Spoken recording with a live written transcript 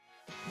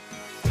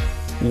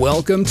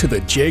Welcome to the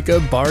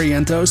Jacob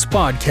Barrientos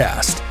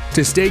podcast.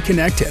 To stay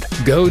connected,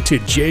 go to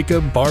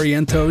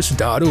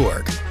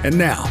jacobbarrientos.org. And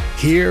now,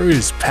 here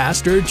is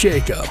Pastor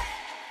Jacob.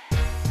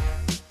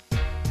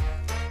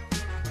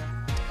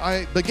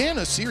 I began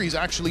a series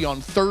actually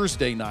on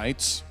Thursday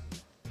nights,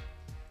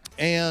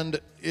 and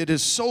it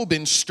has so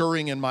been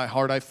stirring in my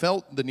heart. I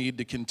felt the need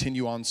to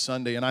continue on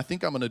Sunday, and I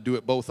think I'm going to do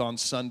it both on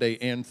Sunday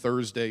and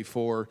Thursday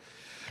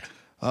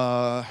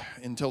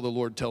until the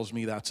Lord tells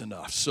me that's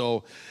enough.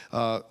 So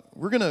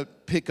we're going to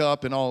pick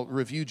up, and I'll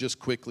review just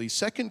quickly,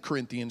 2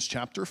 Corinthians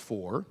chapter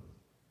 2,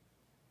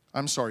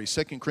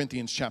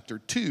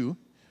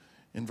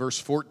 in verse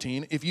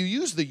 14. If you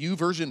use the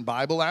YouVersion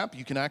Bible app,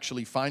 you can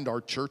actually find our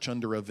church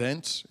under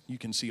events. You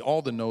can see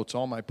all the notes,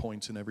 all my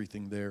points and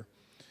everything there.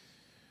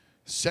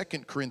 2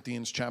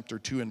 Corinthians chapter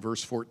 2 and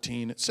verse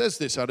 14. It says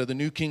this out of the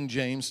New King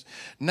James.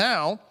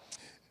 Now,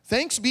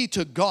 thanks be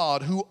to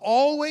God who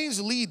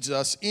always leads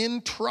us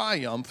in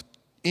triumph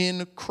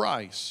in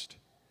Christ,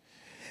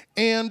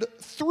 and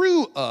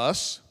through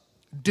us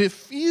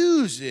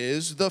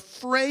diffuses the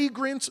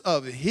fragrance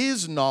of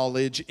his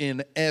knowledge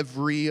in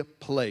every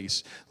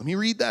place. Let me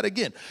read that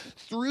again.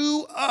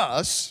 Through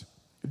us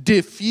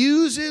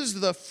diffuses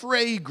the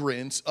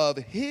fragrance of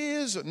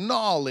his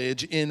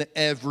knowledge in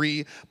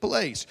every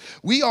place.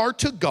 We are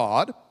to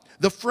God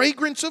the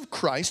fragrance of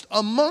Christ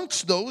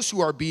amongst those who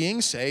are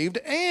being saved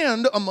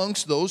and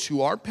amongst those who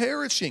are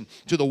perishing.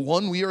 To the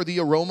one we are the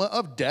aroma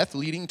of death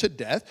leading to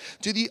death,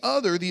 to the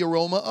other the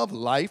aroma of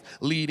life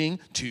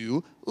leading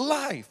to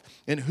life.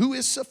 And who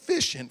is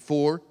sufficient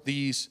for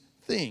these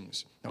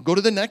things? Now go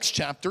to the next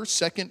chapter,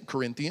 2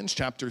 Corinthians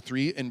chapter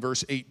 3 and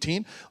verse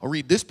 18. I'll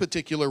read this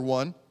particular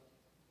one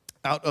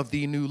out of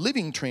the New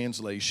Living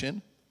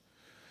Translation.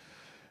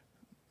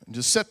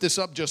 Just set this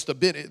up just a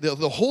bit.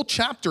 The whole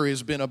chapter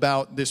has been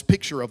about this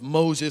picture of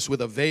Moses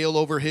with a veil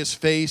over his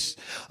face.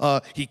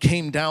 He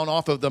came down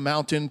off of the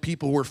mountain.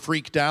 People were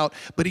freaked out.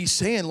 But he's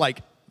saying,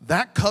 like,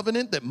 that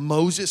covenant that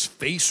Moses'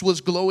 face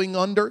was glowing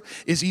under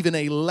is even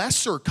a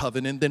lesser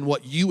covenant than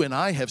what you and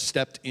I have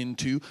stepped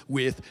into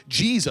with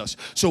Jesus.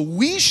 So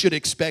we should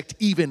expect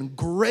even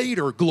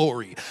greater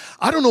glory.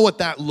 I don't know what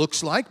that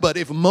looks like, but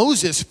if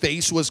Moses'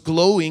 face was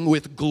glowing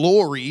with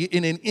glory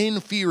in an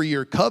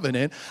inferior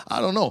covenant,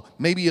 I don't know.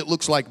 Maybe it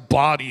looks like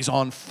bodies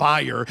on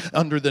fire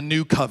under the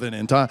new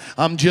covenant.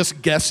 I'm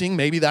just guessing.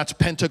 Maybe that's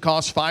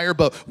Pentecost fire,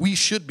 but we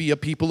should be a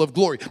people of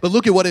glory. But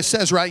look at what it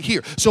says right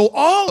here. So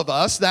all of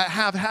us that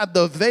have had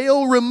the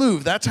veil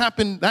removed, that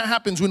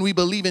happens when we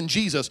believe in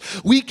Jesus.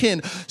 We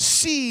can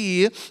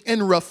see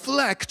and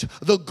reflect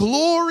the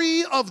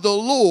glory of the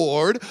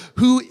Lord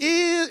who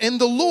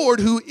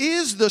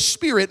is the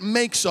Spirit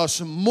makes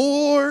us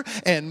more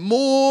and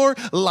more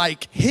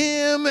like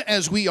him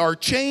as we are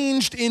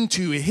changed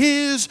into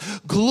his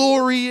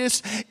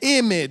glorious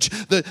image.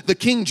 The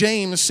King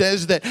James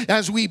says that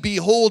as we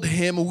behold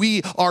him,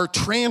 we are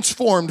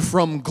transformed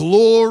from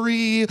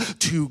glory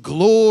to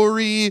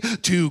glory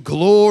to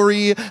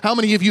glory. How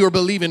many of you are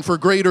believing for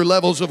greater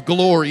levels of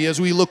glory as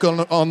we look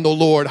on the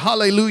Lord?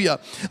 Hallelujah.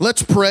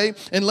 Let's pray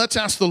and let's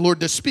ask the Lord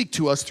to speak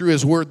to us through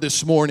his word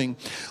this morning.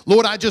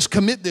 Lord, I just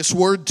commit this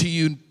word to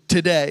you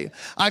today.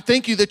 I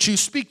thank you that you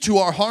speak to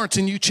our hearts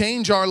and you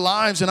change our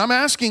lives. And I'm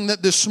asking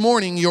that this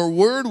morning your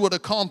word would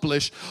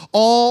accomplish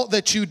all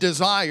that you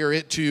desire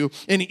it to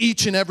in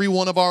each and every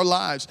one of our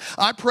lives.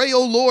 I pray,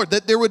 oh Lord,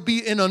 that there would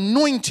be an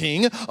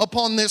anointing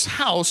upon this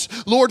house,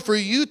 Lord, for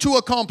you to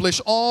accomplish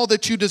all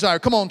that you desire.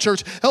 Come on,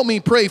 church, help me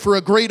pray for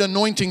a great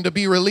anointing to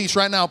be released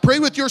right now. Pray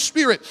with your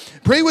spirit.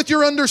 Pray with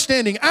your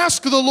understanding.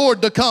 Ask the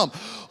Lord to come.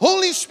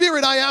 Holy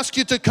Spirit, I ask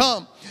you to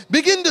come.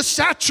 Begin to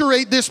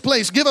saturate this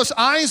place. Give us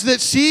eyes that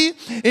see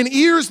and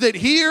ears that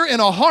hear and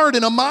a heart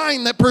and a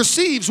mind that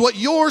perceives what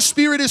your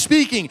Spirit is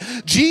speaking.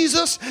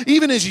 Jesus,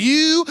 even as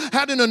you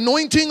had an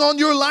anointing on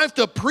your life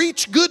to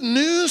preach good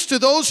news to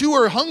those who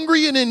are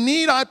hungry and in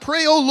need, I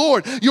pray, oh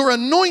Lord, your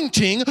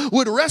anointing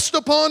would rest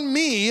upon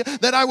me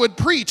that I would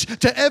preach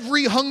to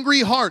every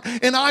hungry heart.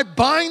 And I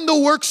bind the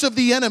works of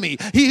the enemy,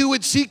 he who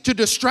would seek to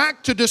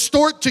distract, to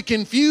distort, to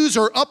confuse,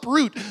 or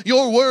uproot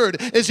your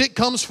word as it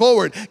comes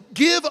forward.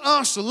 Give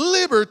us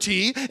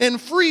liberty and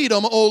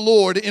freedom, O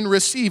Lord, in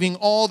receiving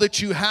all that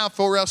you have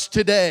for us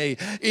today.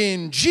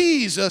 In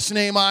Jesus'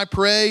 name I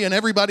pray. And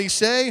everybody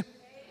say,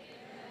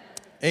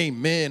 Amen.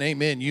 Amen.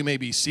 Amen. You may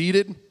be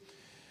seated.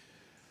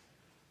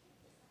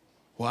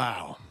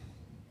 Wow.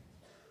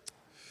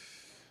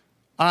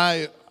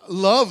 I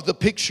love the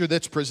picture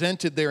that's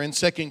presented there in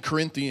 2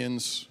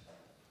 Corinthians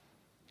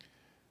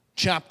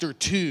chapter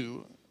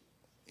 2.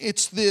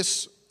 It's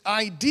this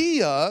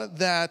idea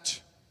that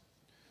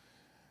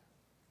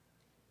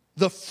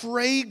the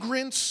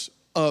fragrance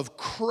of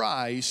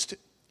Christ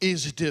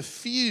is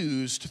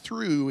diffused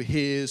through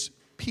his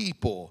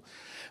people.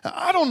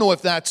 I don't know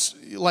if that's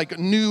like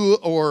new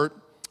or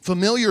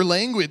familiar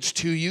language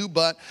to you,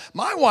 but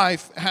my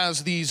wife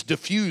has these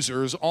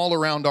diffusers all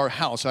around our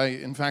house.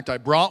 In fact, I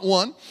brought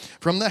one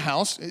from the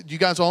house. You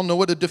guys all know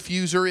what a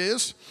diffuser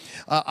is?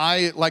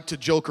 I like to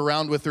joke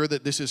around with her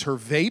that this is her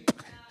vape.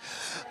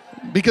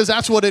 Because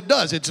that's what it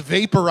does. It's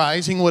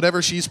vaporizing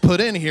whatever she's put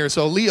in here.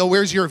 So, Leo,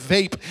 where's your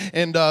vape?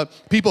 And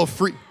people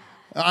free.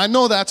 I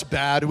know that's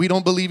bad. We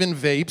don't believe in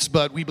vapes,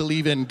 but we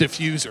believe in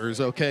diffusers,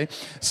 okay?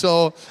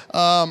 So,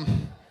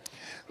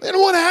 then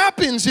what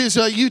happens is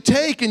you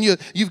take and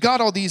you've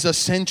got all these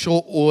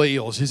essential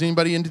oils. Is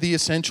anybody into the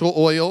essential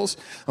oils?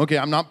 Okay,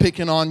 I'm not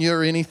picking on you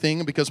or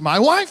anything because my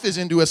wife is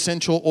into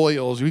essential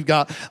oils. We've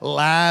got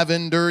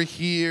lavender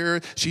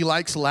here. She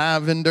likes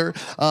lavender.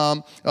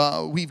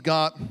 We've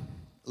got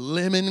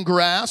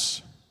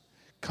lemongrass.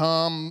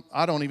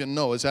 I don't even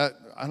know. Is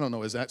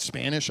that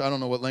Spanish? I don't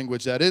know what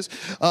language that is.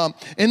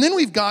 And then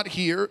we've got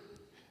here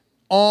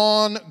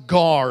On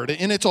Guard,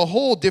 and it's a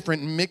whole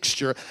different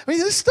mixture. I mean,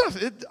 this stuff,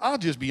 I'll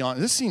just be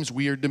honest, this seems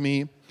weird to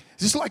me. Is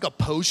this like a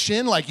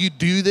potion? Like you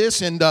do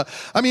this and,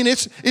 I mean,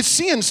 it's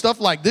seeing stuff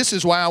like this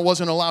is why I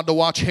wasn't allowed to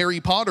watch Harry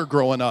Potter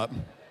growing up.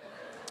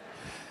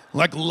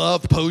 Like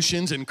love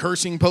potions and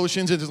cursing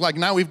potions. It's like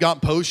now we've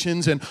got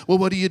potions and, well,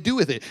 what do you do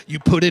with it? You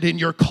put it in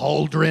your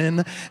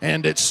cauldron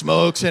and it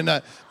smokes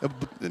and,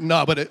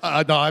 no,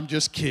 I'm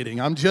just kidding.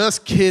 I'm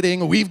just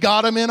kidding. We've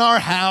got them in our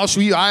house.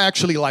 I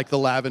actually like the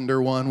lavender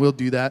one. We'll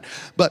do that.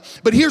 But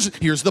here's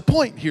the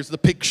point. Here's the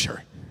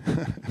picture.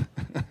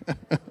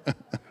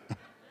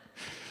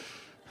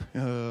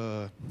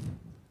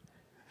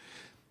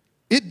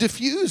 It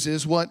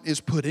diffuses what is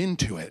put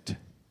into it.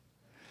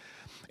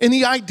 And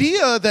the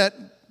idea that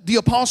the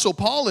Apostle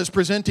Paul is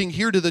presenting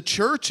here to the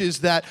church is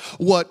that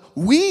what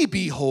we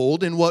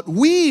behold and what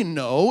we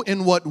know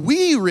and what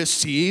we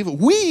receive,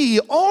 we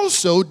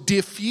also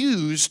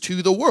diffuse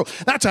to the world.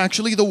 That's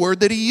actually the word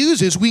that he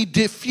uses. We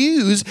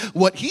diffuse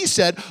what he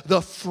said,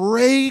 the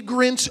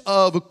fragrance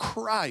of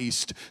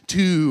Christ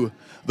to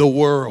the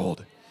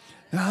world.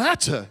 Now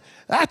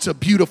that's a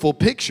beautiful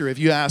picture if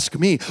you ask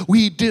me.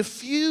 We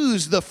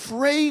diffuse the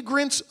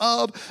fragrance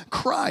of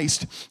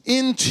Christ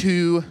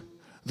into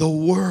the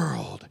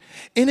world.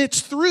 And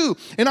it's through,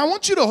 and I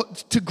want you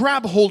to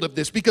grab hold of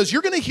this because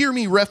you're going to hear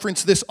me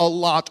reference this a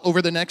lot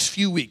over the next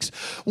few weeks.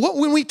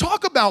 When we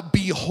talk about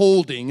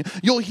beholding,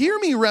 you'll hear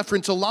me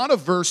reference a lot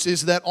of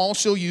verses that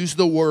also use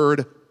the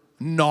word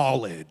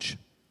knowledge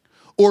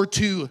or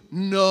to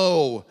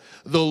know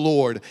the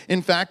Lord.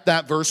 In fact,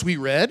 that verse we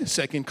read,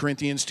 2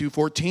 Corinthians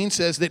 2:14,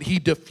 says that he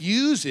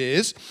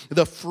diffuses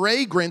the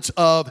fragrance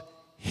of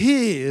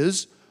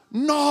his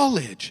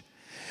knowledge.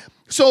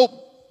 So,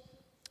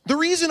 the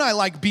reason I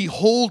like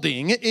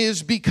beholding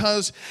is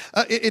because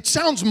it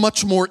sounds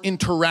much more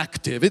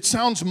interactive. It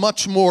sounds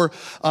much more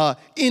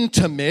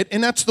intimate,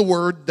 and that's the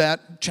word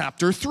that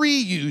chapter 3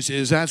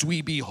 uses. As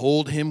we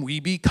behold him, we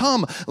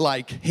become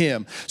like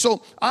him.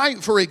 So I,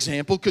 for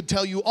example, could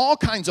tell you all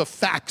kinds of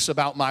facts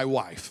about my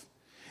wife.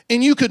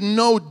 And you could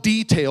know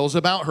details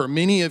about her.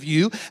 Many of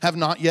you have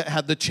not yet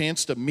had the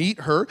chance to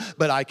meet her,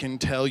 but I can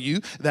tell you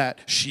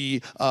that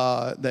she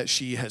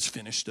has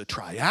finished a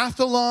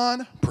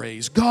triathlon.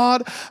 Praise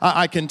God.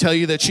 I can tell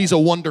you that she's a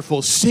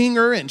wonderful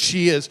singer and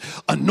she is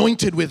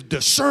anointed with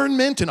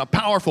discernment and a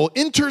powerful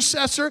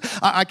intercessor.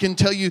 I can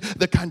tell you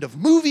the kind of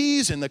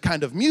movies and the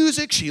kind of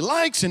music she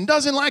likes and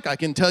doesn't like. I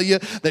can tell you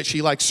that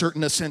she likes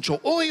certain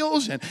essential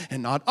oils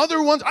and not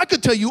other ones. I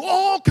could tell you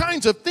all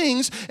kinds of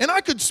things, and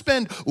I could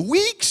spend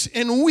weeks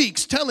and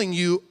weeks telling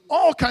you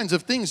all kinds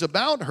of things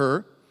about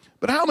her,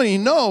 but how many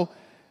know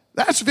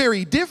that's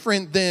very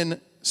different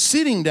than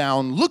sitting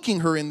down,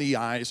 looking her in the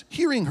eyes,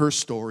 hearing her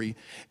story,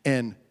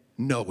 and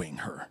knowing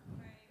her?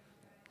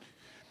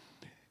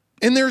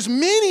 And there's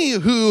many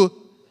who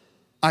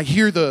I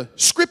hear the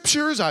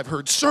scriptures, I've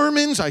heard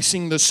sermons, I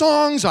sing the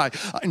songs, I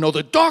know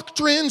the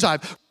doctrines,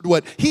 I've heard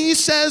what he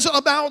says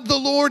about the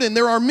Lord, and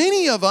there are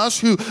many of us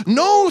who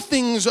know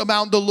things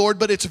about the Lord,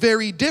 but it's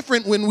very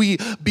different when we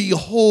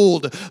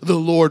behold the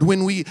Lord,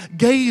 when we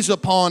gaze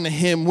upon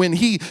him, when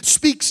he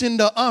speaks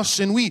into us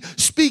and we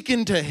speak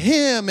into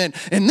him, and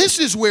this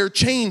is where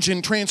change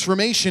and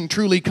transformation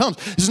truly comes.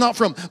 It's not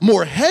from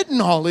more head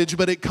knowledge,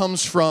 but it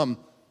comes from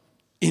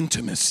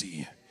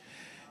intimacy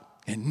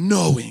and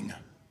knowing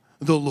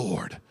the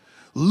Lord,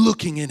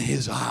 looking in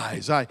his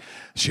eyes. I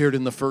shared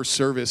in the first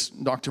service,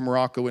 Dr.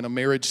 Morocco in a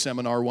marriage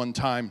seminar one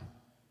time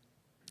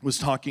was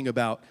talking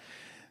about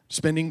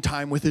spending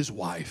time with his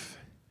wife.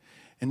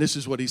 And this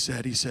is what he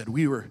said. He said,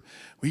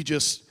 we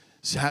just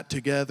sat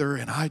together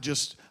and I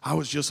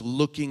was just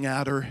looking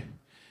at her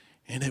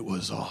and it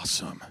was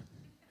awesome.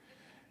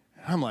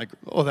 I'm like,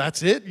 oh,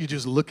 that's it? You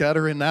just look at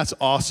her and that's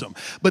awesome.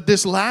 But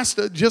this last,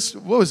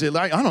 what was it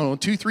like? I don't know,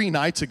 2-3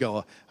 nights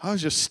ago, I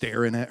was just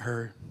staring at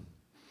her.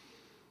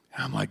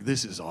 I'm like,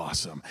 this is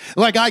awesome.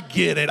 Like, I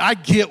get it. I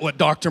get what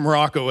Dr.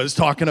 Morocco is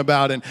talking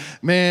about. And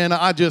man,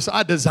 I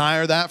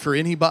desire that for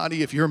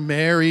anybody. If you're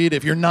married,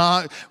 if you're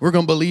not, we're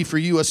going to believe for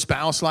you a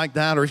spouse like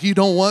that. Or if you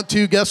don't want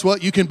to, guess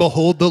what? You can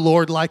behold the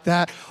Lord like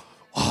that.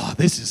 Oh,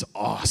 this is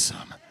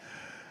awesome.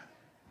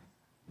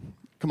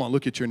 Come on,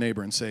 look at your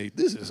neighbor and say,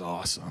 this is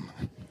awesome.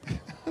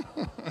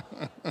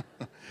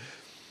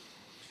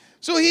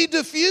 So he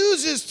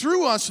diffuses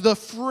through us the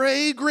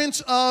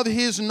fragrance of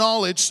his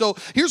knowledge. So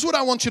here's what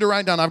I want you to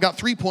write down. I've got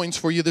 3 points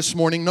for you this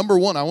morning. Number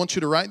one, I want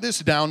you to write this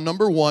down.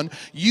 Number one,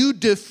 you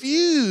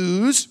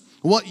diffuse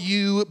what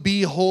you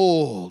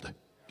behold.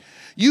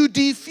 You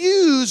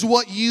diffuse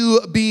what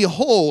you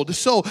behold.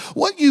 So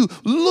what you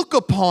look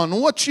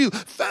upon, what you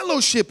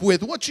fellowship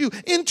with, what you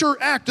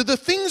interact, the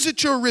things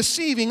that you're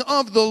receiving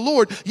of the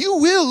Lord, you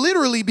will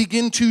literally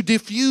begin to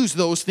diffuse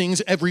those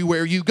things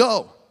everywhere you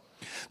go.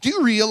 Do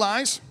you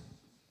realize,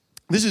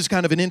 this is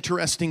kind of an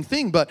interesting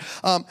thing, but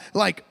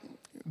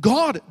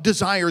God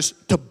desires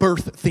to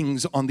birth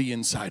things on the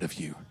inside of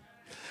you.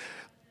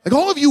 Like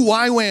all of you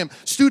YWAM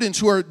students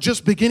who are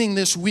just beginning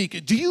this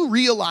week, do you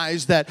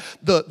realize that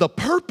the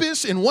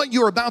purpose in what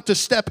you're about to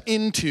step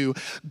into,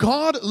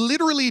 God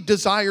literally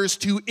desires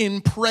to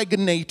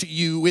impregnate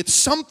you with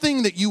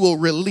something that you will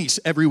release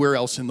everywhere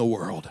else in the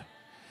world?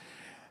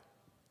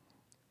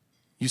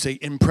 You say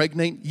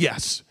impregnate?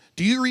 Yes.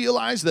 Do you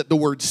realize that the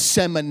word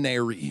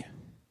seminary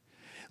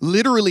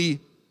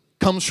literally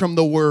comes from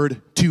the word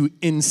to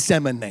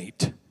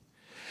inseminate?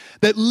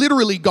 That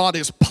literally God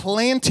is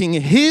planting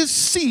his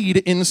seed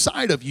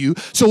inside of you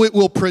so it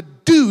will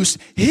produce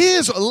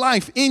his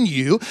life in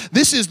you.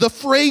 This is the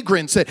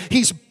fragrance that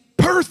he's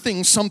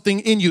birthing something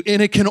in you,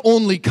 and it can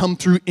only come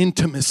through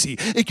intimacy.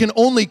 It can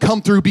only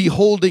come through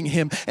beholding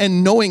him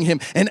and knowing him.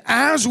 And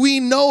as we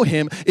know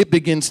him, it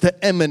begins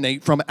to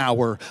emanate from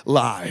our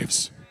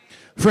lives.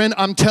 Friend,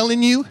 I'm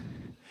telling you,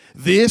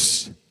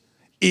 this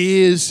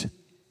is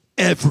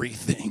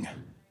everything.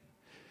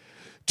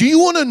 Do you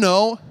want to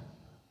know,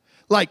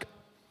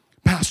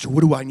 Pastor,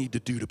 what do I need to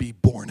do to be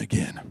born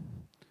again?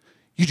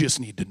 You just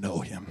need to know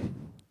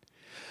him.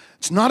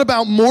 It's not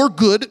about more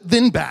good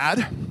than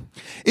bad.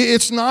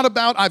 It's not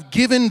about I've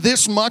given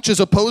this much as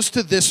opposed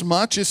to this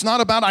much. It's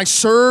not about I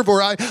serve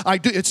or I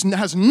do. It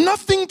has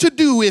nothing to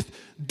do with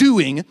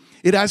doing.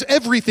 It has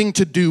everything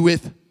to do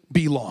with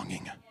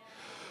belonging.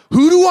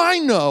 Who do I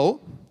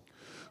know?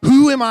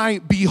 Who am I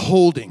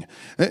beholding?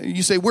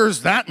 You say,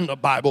 where's that in the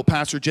Bible,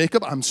 Pastor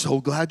Jacob? I'm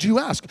so glad you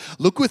asked.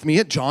 Look with me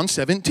at John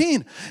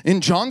 17. In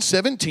John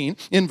 17,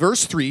 in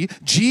verse 3,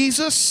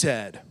 Jesus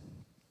said,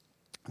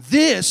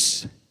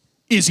 "This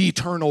is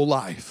eternal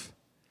life,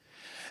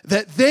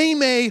 that they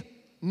may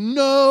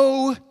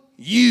know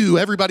you."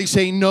 Everybody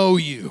say, know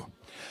you.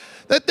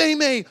 That they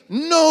may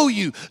know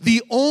you,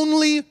 the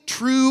only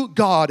true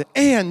God,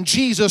 and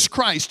Jesus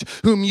Christ,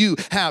 whom you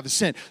have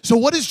sent. So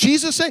what does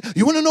Jesus say?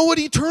 You want to know what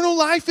eternal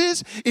life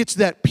is? It's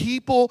that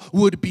people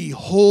would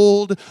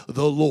behold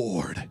the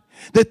Lord.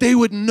 That they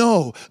would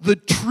know the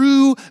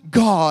true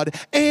God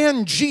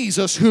and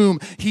Jesus whom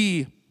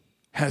he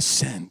has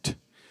sent.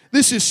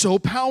 This is so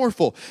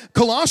powerful.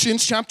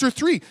 Colossians chapter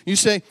 3. You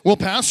say, well,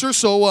 Pastor,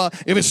 so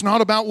if it's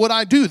not about what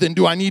I do, then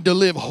do I need to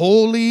live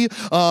holy?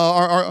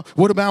 Or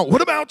what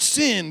about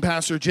sin,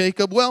 Pastor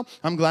Jacob? Well,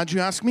 I'm glad you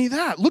asked me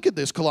that. Look at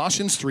this,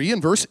 Colossians 3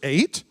 and verse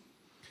 8.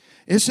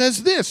 It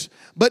says this,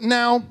 "But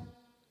now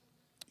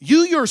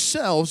you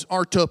yourselves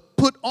are to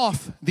put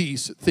off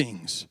these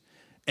things: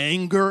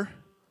 anger,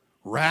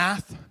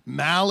 wrath,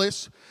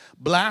 malice,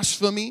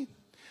 blasphemy,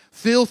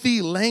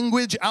 filthy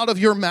language out of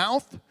your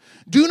mouth.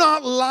 Do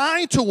not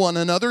lie to one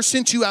another,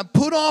 since you have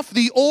put off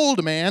the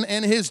old man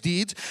and his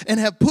deeds and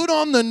have put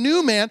on the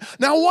new man."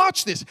 Now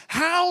watch this.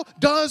 How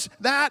does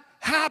that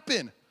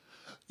happen?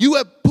 You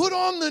have put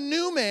on the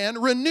new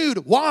man,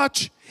 renewed,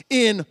 watch,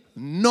 in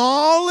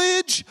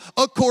knowledge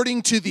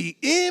according to the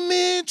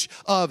image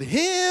of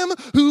him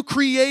who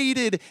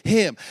created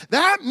him.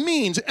 That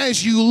means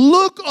as you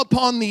look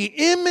upon the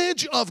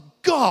image of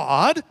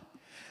God,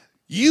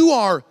 you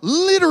are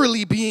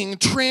literally being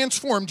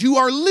transformed. You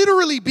are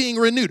literally being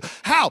renewed.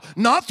 How?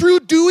 Not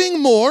through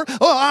doing more.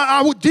 Oh,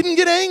 I didn't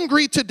get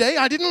angry today.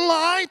 I didn't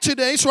lie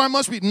today, so I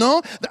must be.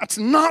 No, that's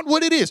not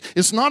what it is.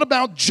 It's not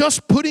about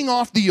just putting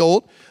off the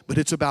old, but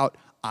it's about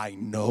I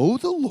know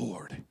the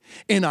Lord,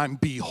 and I'm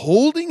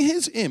beholding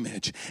his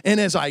image. And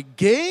as I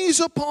gaze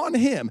upon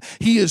him,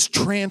 he is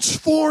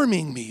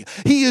transforming me.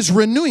 He is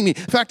renewing me.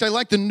 In fact, I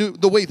like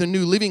the way the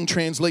New Living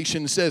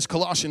Translation says,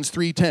 Colossians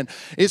 3:10.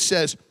 It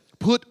says,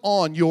 "Put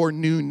on your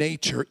new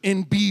nature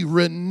and be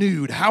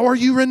renewed." How are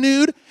you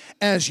renewed?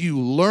 As you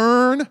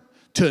learn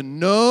to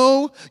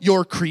know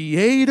your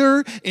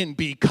Creator and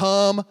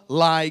become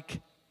like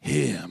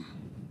him.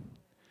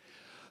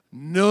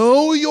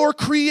 Know your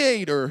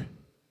Creator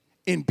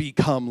and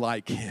become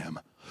like him.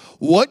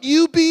 What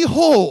you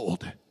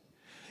behold,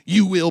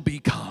 you will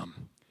become.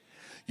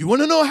 You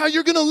want to know how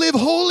you're going to live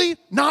holy?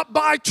 Not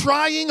by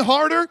trying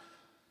harder.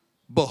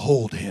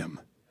 Behold him.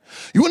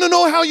 You want to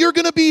know how you're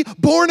going to be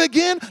born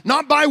again?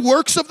 Not by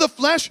works of the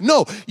flesh.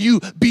 No, you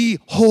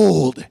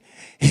behold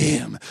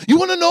him. You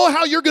want to know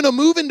how you're going to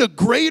move into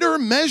greater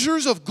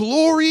measures of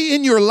glory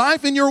in your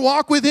life, in your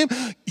walk with him?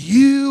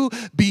 You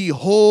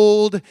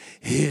behold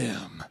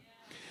him.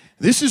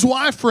 This is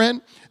why,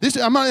 friend,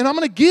 I'm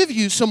going to give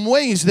you some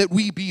ways that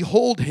we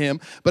behold him,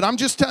 but I'm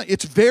just telling you,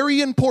 it's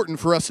very important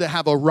for us to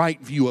have a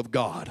right view of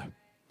God.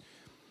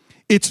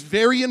 It's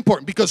very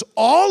important because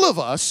all of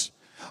us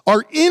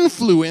are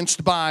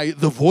influenced by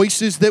the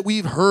voices that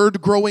we've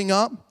heard growing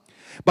up,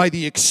 by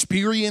the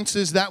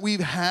experiences that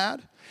we've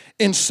had,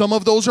 and some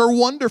of those are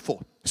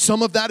wonderful.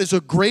 Some of that is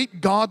a great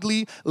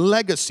godly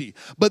legacy.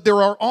 But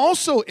there are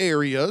also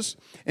areas,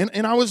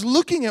 and I was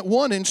looking at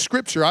one in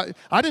Scripture.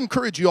 I'd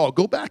encourage you all,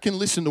 go back and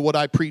listen to what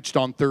I preached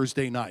on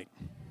Thursday night.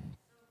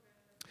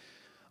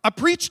 I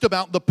preached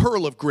about the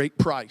pearl of great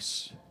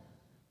price.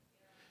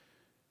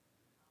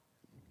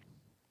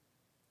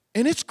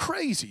 And it's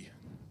crazy.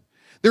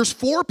 There's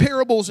 4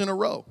 parables in a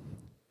row.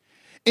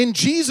 And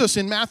Jesus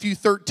in Matthew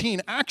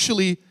 13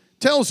 actually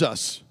tells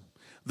us,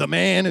 the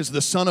man is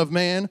the Son of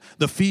Man,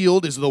 the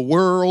field is the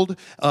world,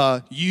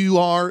 you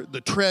are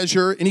the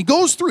treasure. And he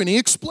goes through and he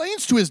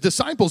explains to his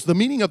disciples the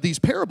meaning of these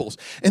parables.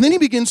 And then he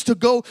begins to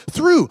go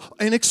through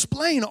and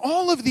explain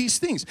all of these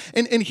things.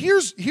 And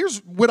here's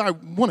what I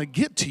want to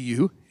get to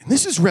you. And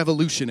this is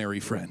revolutionary,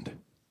 friend.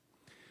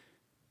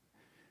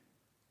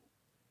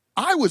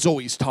 I was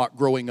always taught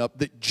growing up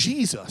that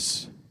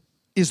Jesus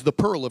is the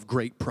pearl of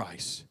great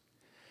price.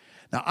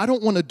 Now, I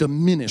don't want to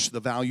diminish the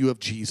value of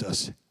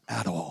Jesus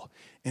at all.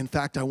 In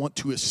fact, I want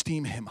to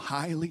esteem him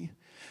highly.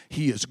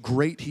 He is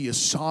great. He is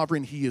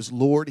sovereign. He is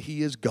Lord.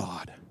 He is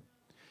God.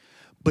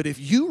 But if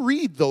you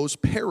read those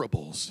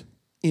parables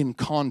in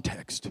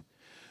context,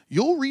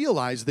 you'll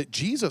realize that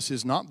Jesus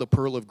is not the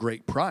pearl of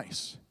great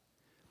price.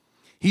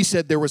 He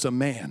said there was a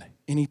man,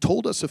 and he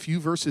told us a few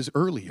verses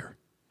earlier.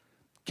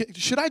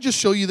 Should I just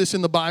show you this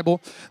in the Bible?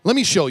 Let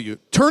me show you.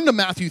 Turn to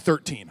Matthew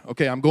 13.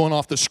 Okay, I'm going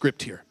off the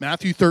script here.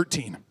 Matthew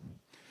 13.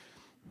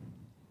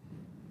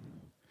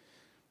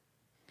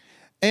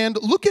 And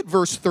look at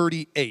verse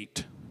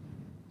 38.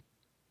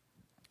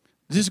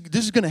 This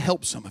is going to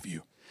help some of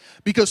you.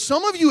 Because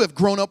some of you have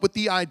grown up with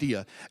the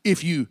idea,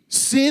 if you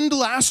sinned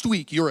last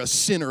week, you're a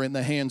sinner in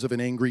the hands of an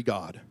angry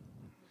God.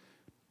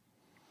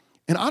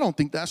 And I don't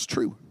think that's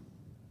true.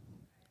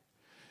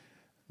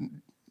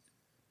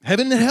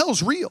 Heaven and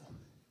hell's real.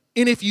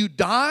 And if you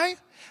die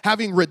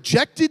having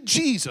rejected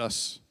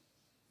Jesus,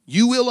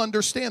 you will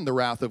understand the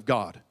wrath of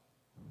God.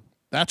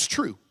 That's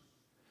true.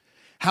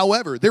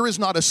 However, there is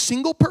not a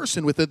single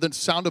person within the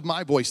sound of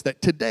my voice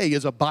that today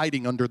is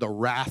abiding under the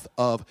wrath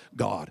of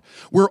God.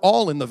 We're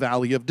all in the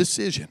valley of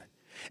decision.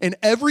 And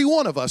every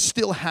one of us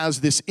still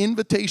has this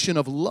invitation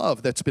of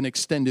love that's been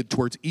extended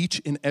towards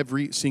each and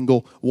every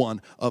single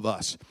one of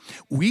us.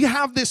 We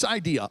have this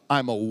idea,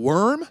 I'm a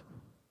worm,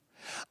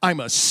 I'm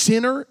a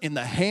sinner in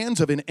the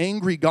hands of an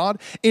angry God,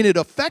 and it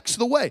affects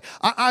the way.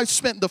 I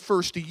spent the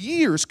first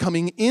years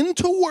coming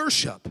into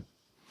worship,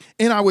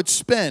 and I would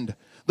spend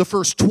the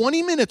first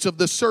 20 minutes of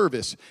the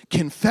service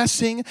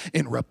confessing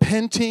and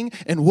repenting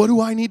and what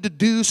do I need to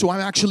do so I'm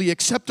actually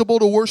acceptable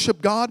to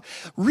worship God?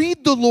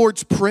 Read the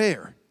Lord's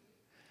Prayer.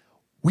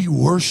 We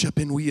worship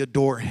and we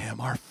adore him.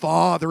 Our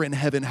Father in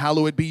heaven,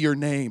 hallowed be your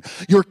name.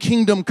 Your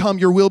kingdom come,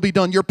 your will be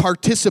done. You're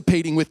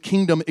participating with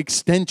kingdom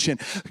extension.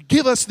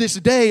 Give us this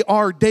day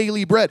our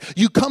daily bread.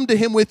 You come to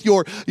him with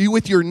your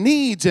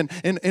needs and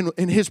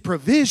his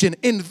provision,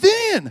 and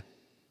then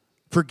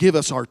forgive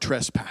us our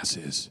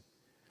trespasses.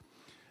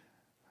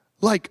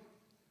 Like,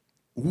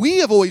 we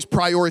have always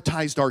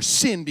prioritized our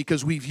sin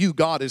because we view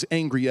God as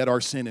angry at our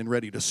sin and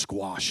ready to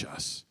squash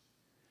us.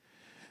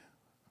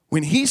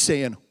 When he's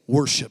saying,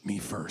 worship me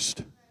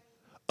first,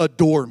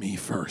 adore me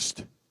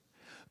first,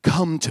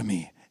 come to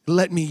me,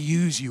 let me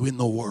use you in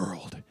the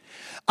world.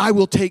 I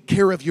will take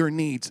care of your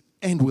needs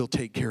and will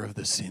take care of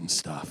the sin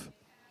stuff.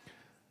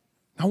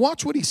 Now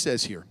watch what he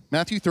says here.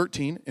 Matthew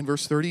 13 and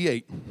verse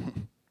 38.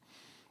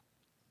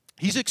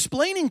 He's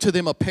explaining to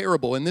them a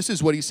parable, and this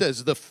is what he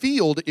says. The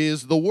field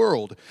is the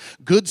world.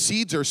 Good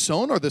seeds are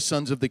sown are the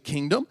sons of the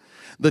kingdom.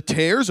 The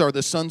tares are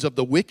the sons of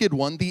the wicked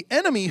one. The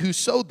enemy who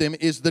sowed them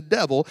is the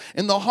devil,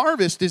 and the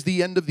harvest is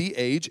the end of the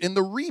age, and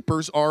the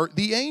reapers are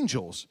the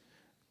angels.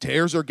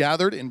 Tares are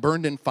gathered and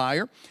burned in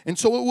fire, and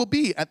so it will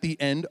be at the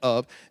end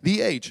of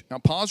the age. Now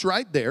pause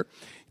right there.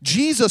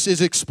 Jesus is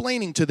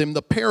explaining to them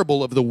the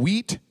parable of the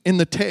wheat and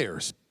the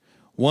tares.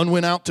 One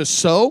went out to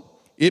sow.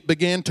 It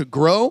began to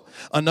grow.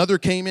 Another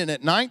came in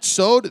at night,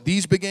 sowed.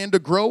 These began to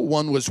grow.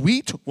 One was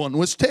wheat, one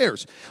was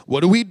tares.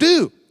 What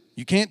do?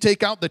 You can't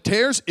take out the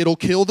tares. It'll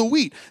kill the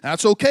wheat.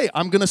 That's okay.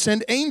 I'm going to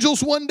send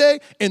angels one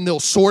day, and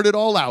they'll sort it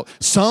all out.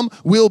 Some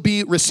will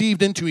be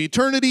received into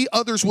eternity.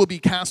 Others will be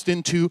cast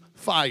into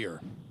fire.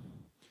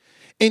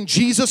 And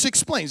Jesus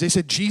explains. They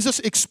said, Jesus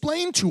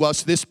explained to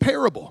us this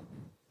parable.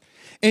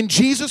 And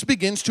Jesus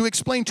begins to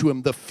explain to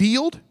him, the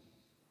field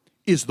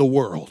is the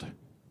world.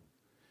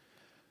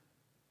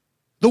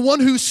 The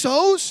one who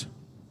sows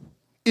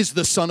is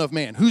the Son of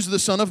Man. Who's the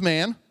Son of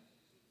Man?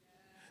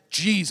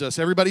 Jesus.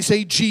 Everybody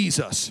say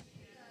Jesus.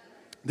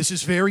 This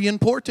is very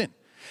important.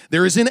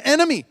 There is an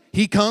enemy.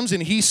 He comes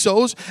and he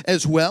sows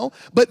as well.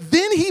 But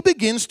then he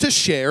begins to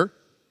share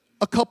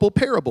a couple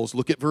parables.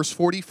 Look at verse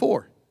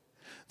 44.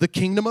 The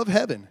kingdom of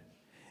heaven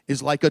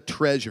is like a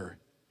treasure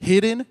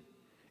hidden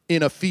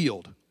in a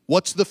field.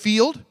 What's the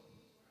field?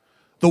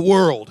 The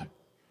world.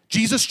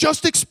 Jesus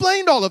just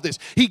explained all of this.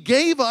 He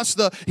gave us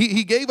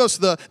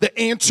the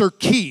answer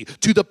key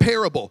to the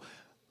parable.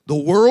 The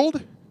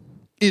world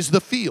is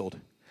the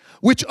field,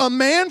 which a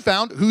man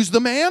found. Who's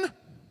the man?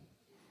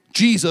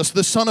 Jesus,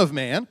 the Son of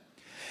Man.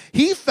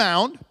 He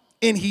found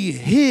and he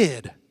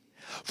hid.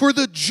 For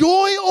the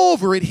joy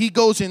over it, he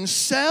goes and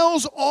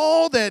sells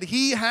all that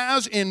he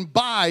has and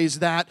buys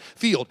that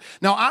field.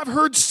 Now, I've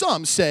heard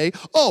some say,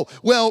 oh,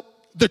 well,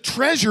 the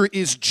treasure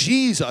is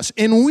Jesus,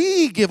 and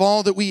we give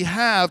all that we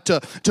have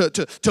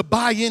to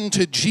buy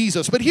into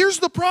Jesus. But here's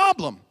the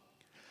problem.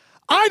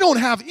 I don't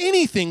have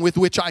anything with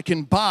which I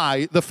can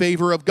buy the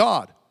favor of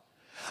God.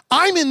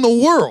 I'm in the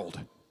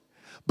world.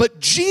 But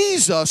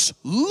Jesus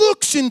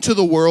looks into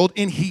the world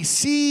and he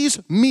sees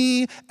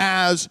me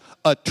as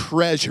a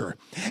treasure.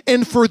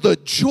 And for the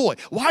joy,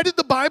 why did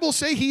the Bible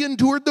say he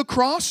endured the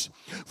cross?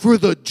 For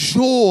the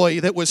joy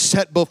that was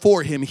set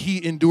before him,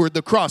 he endured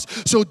the cross.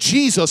 So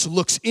Jesus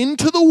looks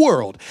into the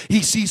world,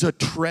 he sees a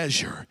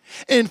treasure.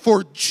 And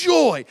for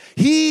joy,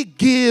 he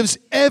gives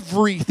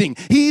everything.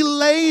 He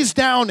lays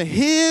down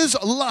his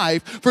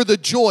life for the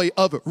joy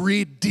of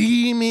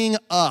redeeming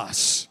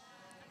us.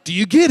 Do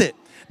you get it?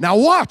 Now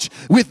watch,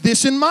 with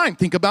this in mind,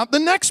 think about the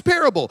next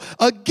parable.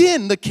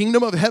 Again, the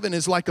kingdom of heaven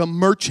is like a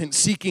merchant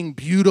seeking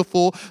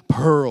beautiful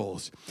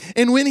pearls.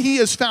 And when he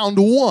has found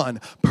one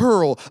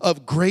pearl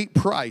of great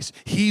price,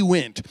 he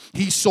went,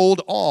 he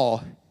sold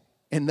all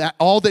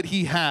that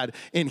he had,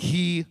 and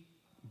he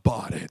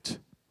bought it.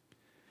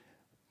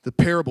 The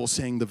parable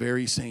saying the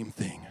very same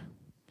thing.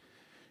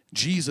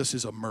 Jesus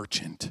is a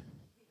merchant,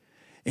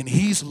 and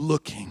he's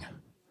looking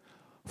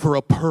for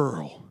a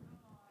pearl.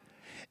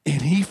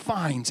 And he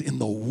finds in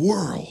the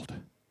world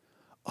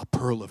a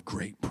pearl of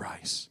great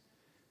price.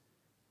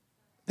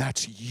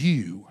 That's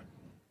you.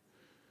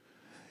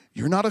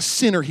 You're not a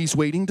sinner he's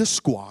waiting to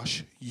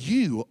squash.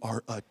 You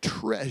are a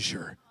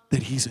treasure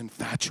that he's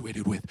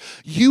infatuated with.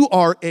 You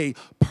are a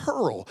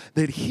pearl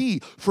that he,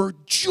 for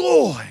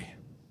joy,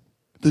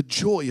 the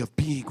joy of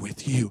being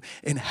with you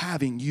and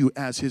having you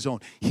as his own,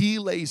 he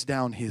lays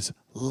down his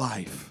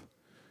life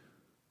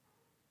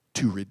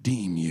to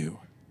redeem you.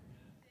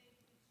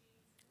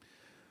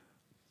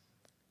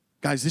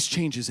 Guys, this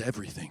changes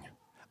everything.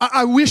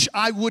 I wish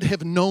I would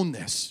have known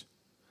this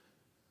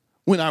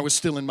when I was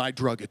still in my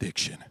drug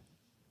addiction.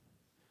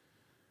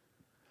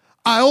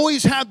 I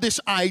always had this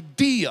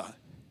idea,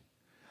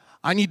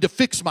 I need to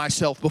fix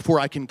myself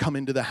before I can come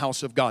into the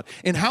house of God.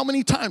 And how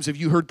many times have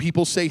you heard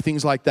people say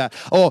things like that?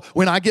 Oh,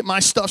 when I get my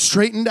stuff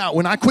straightened out,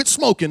 when I quit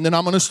smoking, then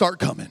I'm going to start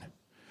coming.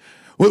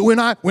 When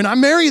I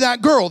marry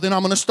that girl, then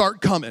I'm going to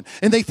start coming.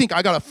 And they think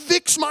I got to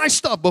fix my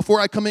stuff before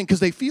I come in because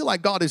they feel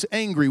like God is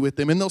angry with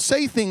them. And they'll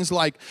say things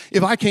like,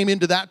 if I came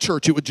into that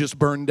church, it would just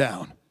burn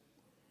down.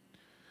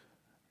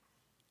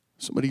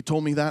 Somebody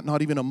told me that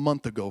not even a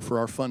month ago for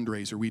our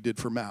fundraiser we did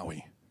for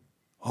Maui.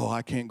 Oh,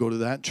 I can't go to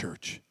that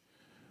church.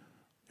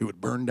 It would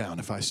burn down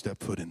if I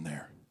step foot in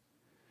there.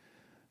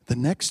 The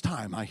next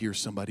time I hear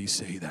somebody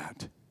say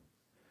that,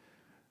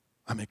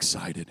 I'm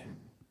excited.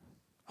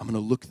 I'm going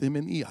to look them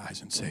in the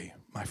eyes and say,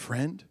 my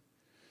friend,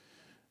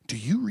 do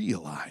you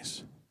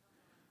realize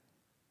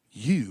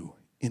you,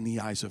 in the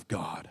eyes of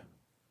God,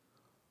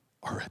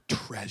 are a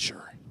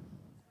treasure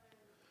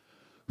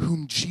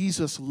whom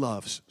Jesus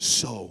loves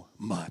so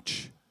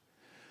much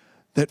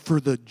that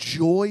for the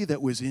joy that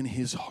was in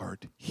his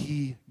heart,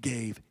 he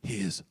gave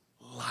his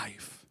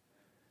life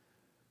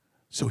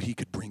so he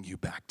could bring you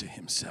back to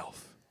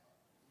himself.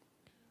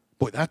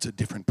 Boy, that's a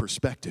different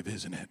perspective,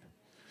 isn't it?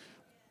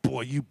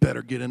 Boy, you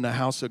better get in the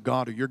house of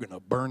God or you're going to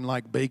burn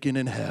like bacon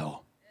in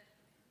hell.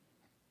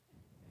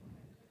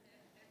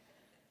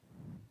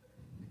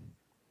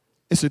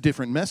 It's a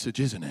different message,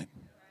 isn't it?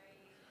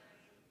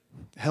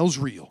 Hell's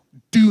real.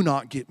 Do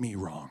not get me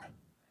wrong.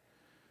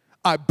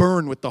 I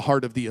burn with the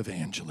heart of the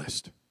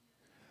evangelist.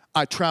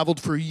 I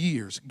traveled for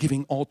years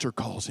giving altar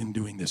calls and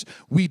doing this.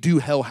 We do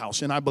Hell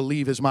House, and I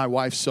believe, as my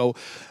wife so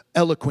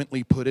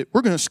eloquently put it,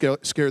 we're going to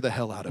scare the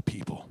hell out of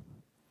people.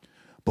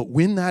 But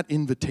when that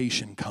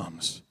invitation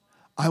comes,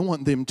 I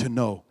want them to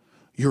know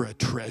you're a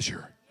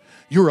treasure.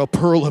 You're a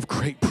pearl of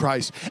great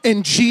price.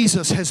 And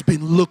Jesus has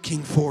been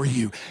looking for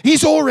you.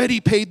 He's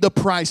already paid the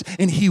price,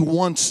 and he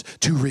wants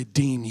to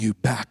redeem you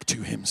back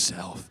to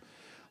himself.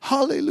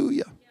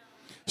 Hallelujah.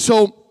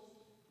 So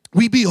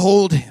we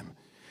behold him.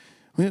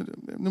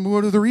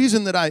 The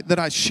reason that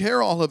I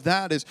share all of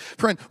that is,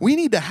 friend, we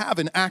need to have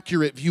an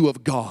accurate view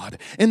of God.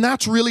 And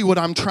that's really what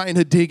I'm trying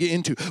to dig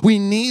into. We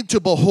need to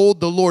behold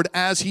the Lord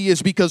as he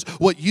is, because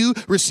what you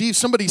receive,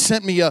 somebody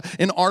sent me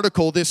an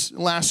article this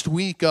last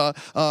week of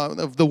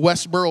the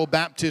Westboro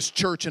Baptist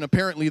Church, and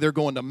apparently they're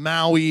going to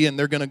Maui and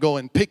they're going to go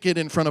and picket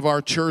in front of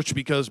our church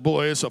because,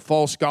 boy, it's a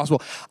false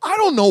gospel. I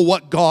don't know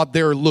what God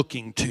they're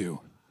looking to,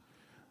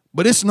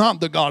 but it's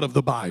not the God of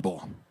the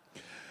Bible.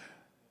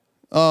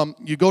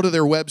 You go to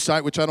their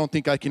website, which I don't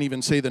think I can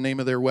even say the name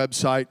of their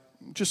website.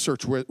 Just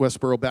search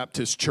Westboro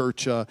Baptist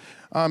Church. You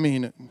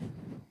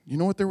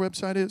know what their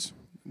website is?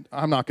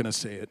 I'm not going to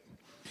say it.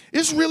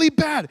 It's really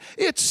bad.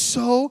 It's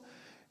so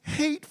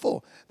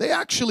hateful. They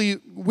actually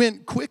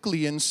went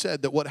quickly and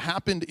said that what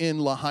happened in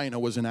Lahaina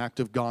was an act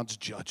of God's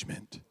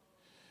judgment.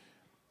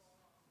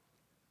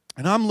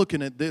 And I'm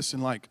looking at this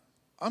and like,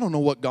 I don't know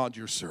what God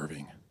you're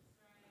serving.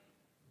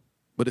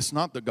 But it's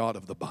not the God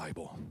of the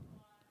Bible.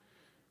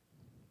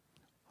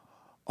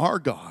 Our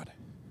God,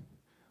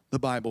 the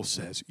Bible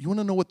says, you want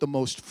to know what the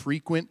most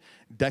frequent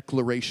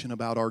declaration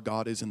about our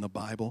God is in the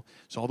Bible?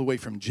 It's all the way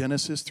from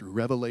Genesis through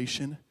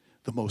Revelation.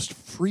 The most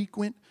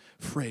frequent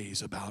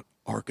phrase about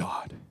our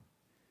God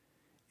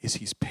is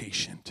He's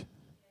patient.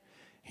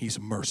 He's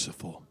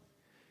merciful.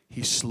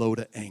 He's slow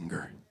to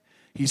anger.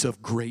 He's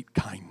of great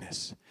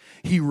kindness.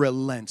 He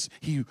relents.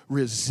 He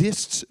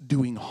resists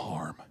doing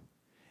harm.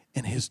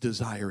 And His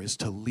desire is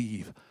to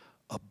leave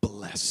a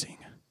blessing.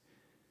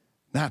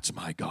 That's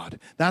my God.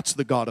 That's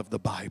the God of the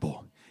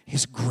Bible.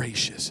 He's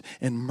gracious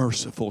and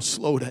merciful,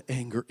 slow to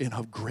anger, and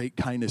of great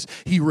kindness.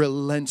 He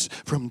relents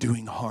from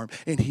doing harm,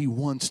 and He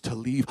wants to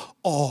leave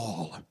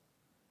all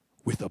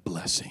with a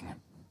blessing.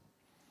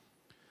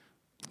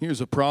 Here's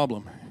a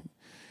problem.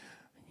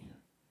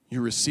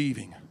 You're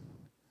receiving.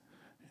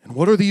 And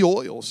what are the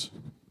oils?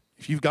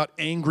 If you've got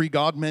angry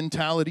God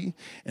mentality,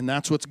 and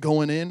that's what's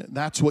going in,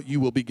 that's what you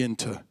will begin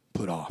to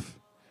put off.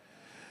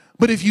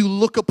 But if you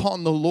look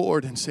upon the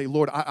Lord and say,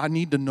 Lord, I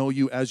need to know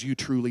you as you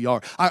truly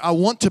are. I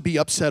want to be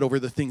upset over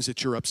the things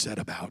that you're upset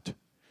about.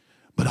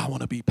 But I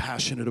want to be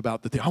passionate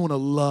about the things. I want to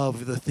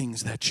love the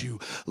things that you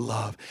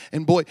love.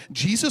 And boy,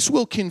 Jesus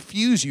will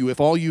confuse you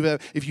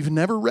if you've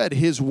never read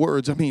His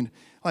words. I mean,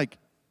 like,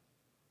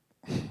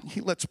 He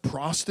lets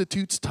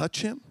prostitutes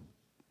touch Him.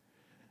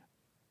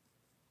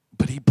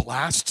 But He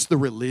blasts the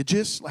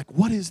religious. Like,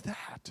 what is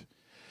that?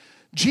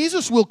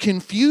 Jesus will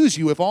confuse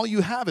you if all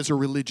you have is a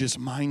religious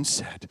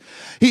mindset.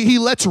 He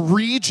lets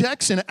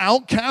rejects and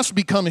outcasts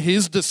become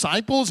His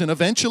disciples and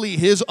eventually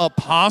His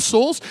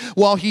apostles,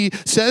 while He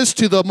says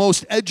to the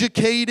most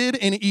educated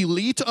and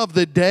elite of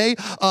the day,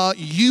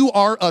 you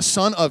are a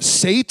son of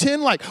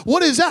Satan. Like,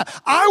 what is that?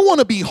 I want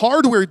to be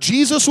hard where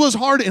Jesus was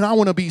hard, and I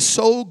want to be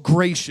so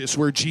gracious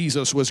where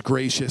Jesus was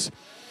gracious.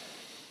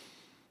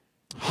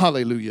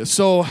 Hallelujah.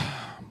 So,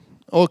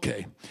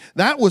 okay.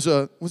 Was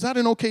that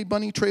an okay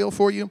bunny trail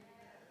for you?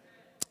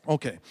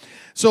 Okay,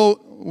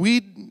 so we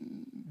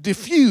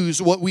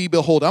diffuse what we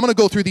behold. I'm going to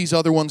go through these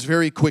other ones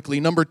very quickly.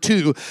 Number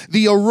 2,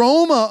 the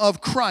aroma of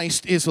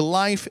Christ is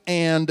life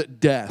and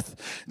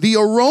death. The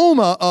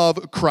aroma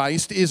of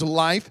Christ is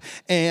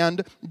life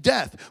and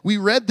death. We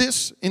read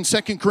this in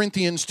 2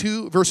 Corinthians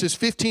 2, verses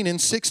 15 and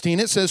 16.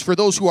 It says, for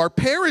those who are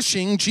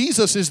perishing,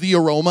 Jesus is the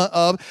aroma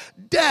of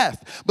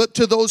death. But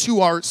to those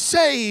who are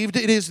saved,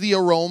 it is the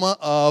aroma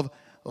of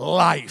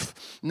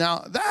life. Now,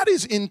 that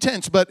is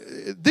intense, but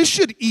this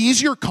should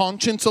ease your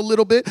conscience a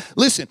little bit.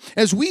 Listen,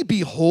 as we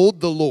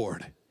behold the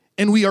Lord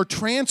and we are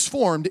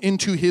transformed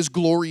into His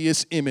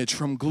glorious image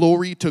from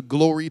glory to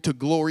glory to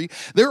glory,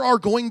 there are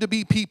going to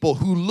be people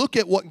who look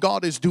at what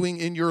God is doing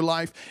in your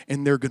life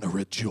and they're going to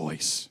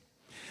rejoice.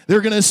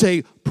 They're going to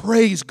say,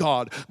 praise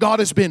God. God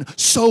has been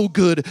so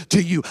good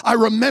to you. I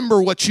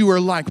remember what you were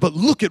like, but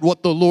look at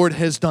what the Lord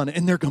has done.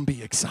 And they're going to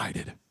be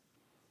excited.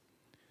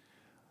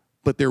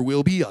 But there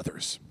will be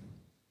others.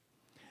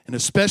 And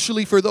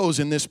especially for those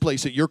in this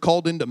place that you're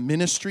called into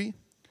ministry,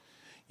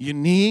 you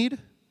need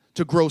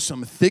to grow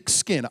some thick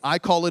skin. I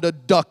call it a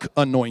duck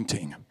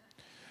anointing.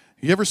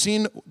 You ever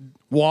seen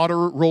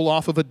water roll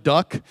off of a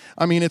duck?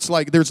 I mean, it's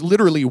like there's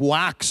literally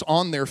wax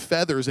on their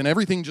feathers and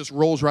everything just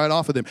rolls right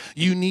off of them.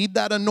 You need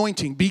that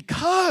anointing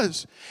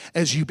because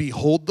as you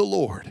behold the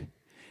Lord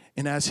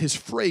and as His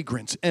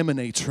fragrance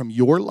emanates from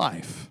your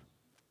life,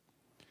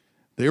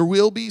 there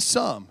will be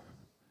some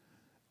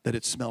that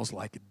it smells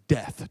like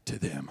death to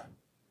them.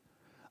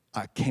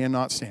 I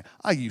cannot stand.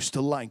 I used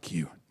to like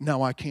you.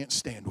 Now I can't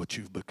stand what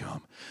you've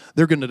become.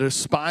 They're going to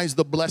despise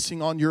the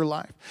blessing on your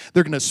life.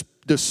 They're going to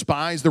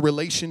despise the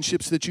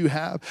relationships that you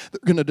have. They're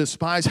going to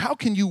despise, how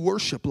can you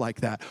worship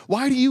like that?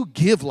 Why do you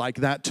give like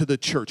that to the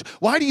church?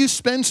 Why do you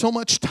spend so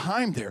much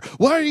time there?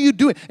 Why are you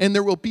doing? And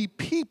there will be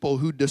people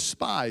who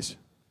despise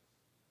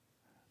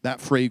that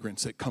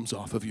fragrance that comes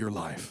off of your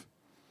life.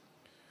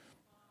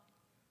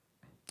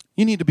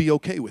 You need to be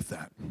okay with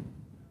that.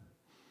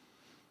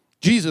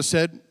 Jesus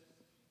said,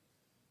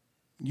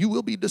 you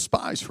will be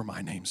despised for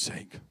my name's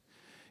sake.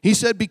 He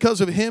said because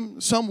of Him,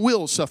 some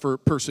will suffer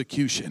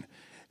persecution.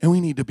 And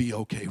we need to be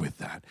okay with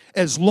that.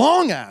 As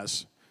long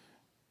as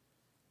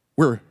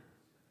we're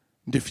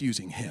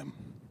diffusing Him.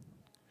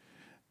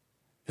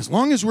 As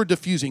long as we're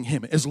diffusing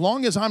Him. As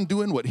long as I'm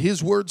doing what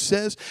His Word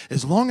says.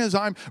 As long as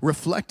I'm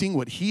reflecting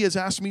what He has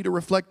asked me to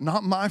reflect.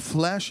 Not my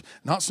flesh.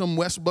 Not some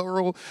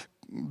Westboro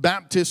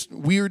Baptist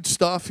weird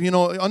stuff,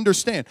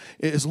 understand.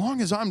 As long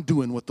as I'm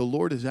doing what the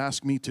Lord has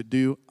asked me to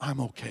do,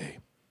 I'm okay.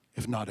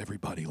 If not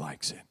everybody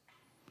likes it.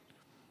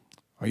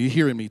 Are you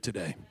hearing me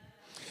today?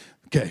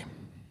 Okay.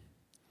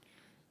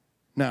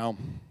 Now,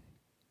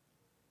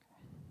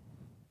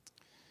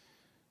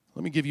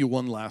 let me give you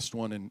one last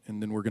one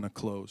and then we're going to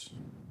close.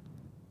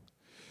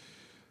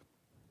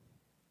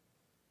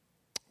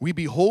 We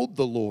behold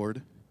the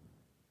Lord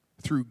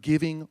through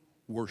giving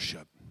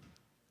worship.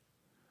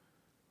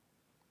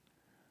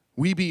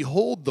 We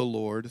behold the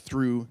Lord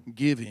through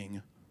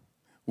giving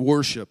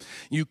Worship.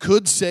 You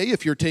could say,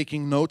 if you're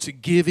taking notes,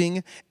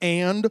 giving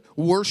and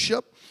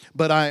worship.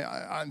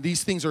 But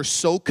these things are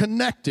so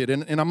connected,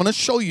 and I'm going to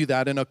show you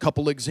that in a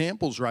couple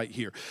examples right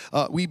here.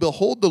 We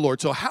behold the Lord.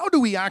 So how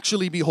do we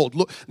actually behold?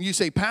 Look, you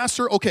say,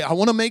 Pastor, okay, I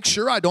want to make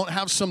sure I don't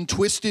have some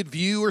twisted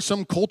view or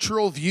some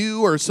cultural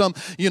view or some,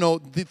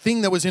 the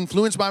thing that was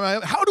influenced by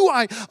my. How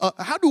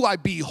do I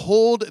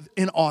behold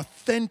an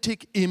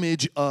authentic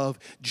image of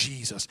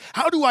Jesus?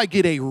 How do I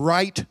get a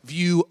right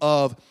view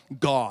of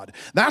God?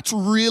 That's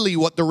really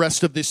what the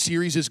rest of this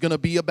series is going to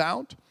be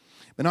about.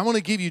 And I want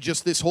to give you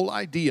just this whole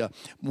idea.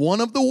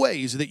 One of the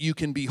ways that you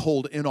can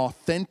behold an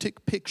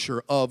authentic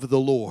picture of the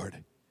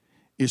Lord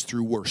is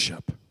through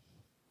worship.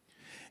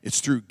 It's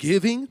through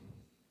giving,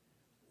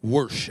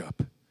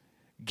 worship.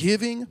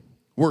 Giving,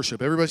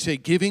 worship. Everybody say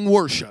giving,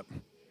 worship.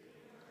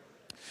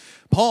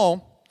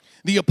 Paul,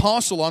 the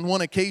apostle, on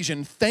one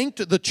occasion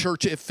thanked the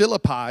church at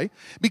Philippi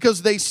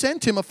because they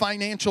sent him a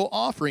financial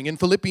offering. In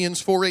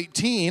Philippians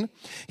 4:18,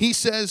 he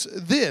says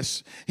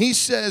this. He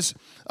says,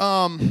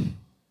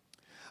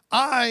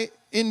 I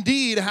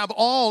indeed have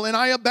all, and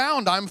I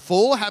abound. I'm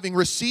full, having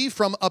received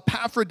from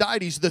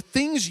Epaphroditus the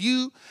things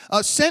you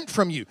sent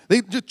from you.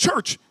 The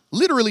church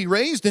literally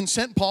raised and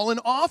sent Paul an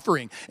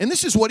offering. And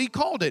this is what he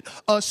called it: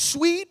 a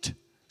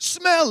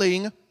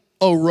sweet-smelling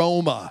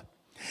aroma,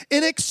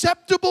 an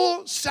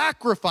acceptable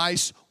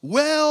sacrifice,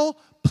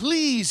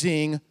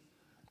 well-pleasing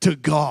to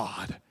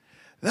God.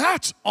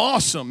 That's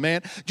awesome,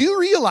 man. Do you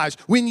realize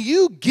when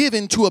you give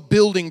into a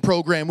building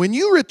program, when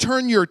you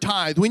return your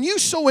tithe, when you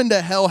sow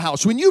into Hell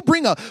House, when you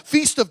bring a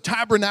Feast of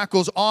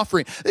Tabernacles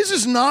offering, this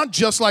is not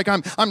just like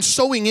I'm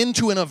sowing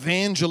into an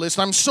evangelist,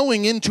 I'm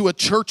sowing into a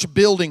church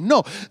building.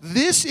 No,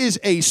 this is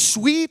a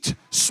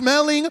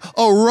sweet-smelling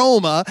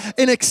aroma,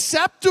 an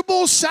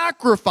acceptable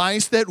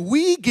sacrifice that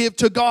we give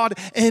to God,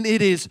 and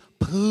it is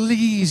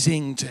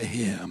pleasing to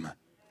Him.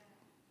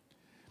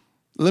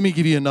 Let me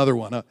give you another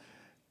one.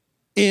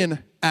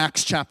 In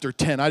Acts chapter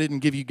 10, I didn't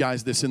give you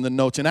guys this in the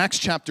notes. In Acts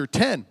chapter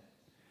 10,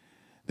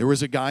 there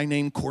was a guy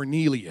named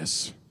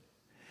Cornelius.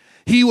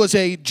 He was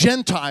a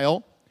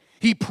Gentile.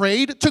 He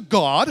prayed to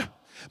God,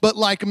 but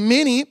like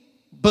many,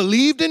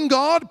 believed in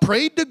God,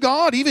 prayed to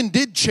God, even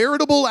did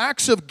charitable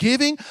acts of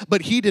giving,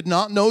 but he did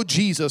not know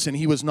Jesus, and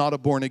he was not a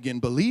born-again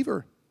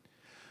believer.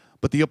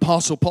 But the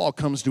Apostle Paul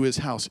comes to his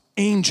house.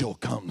 Angel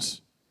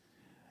comes.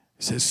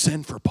 He says,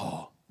 send for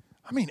Paul.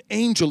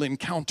 Angel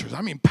encounters.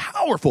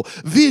 Powerful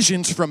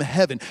visions from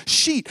heaven.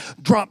 Sheet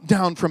dropped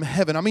down from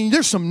heaven.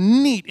 There's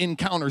some neat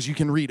encounters you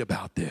can read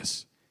about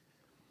this.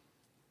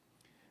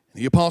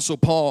 The Apostle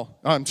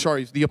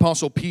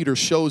Peter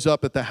shows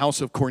up at the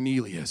house of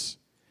Cornelius,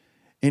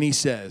 and he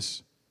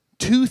says,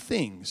 2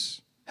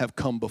 things have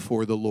come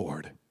before the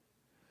Lord: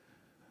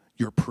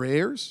 your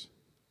prayers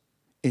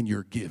and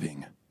your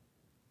giving.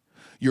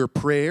 Your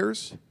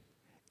prayers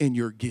and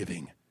your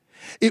giving.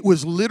 It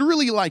was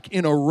literally like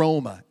an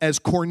aroma as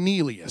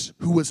Cornelius,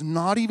 who was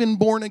not even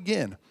born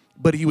again,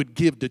 but he would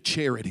give to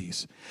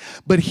charities.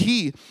 But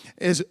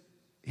as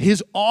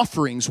his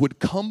offerings would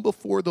come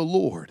before the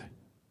Lord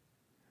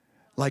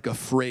like a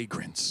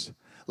fragrance,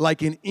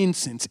 like an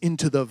incense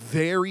into the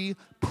very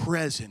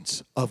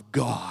presence of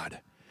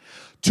God.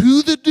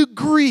 To the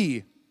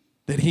degree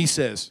that he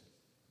says,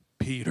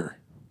 Peter,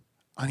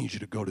 I need you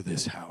to go to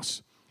this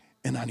house,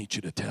 and I need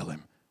you to tell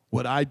him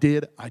what I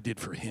did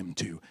for him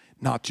too.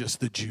 Not just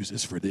the Jews,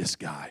 it's for this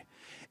guy.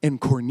 And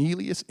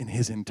Cornelius and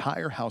his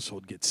entire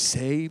household get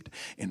saved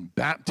and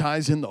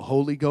baptized in the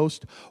Holy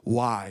Ghost.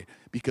 Why?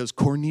 Because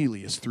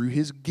Cornelius, through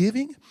his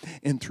giving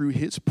and through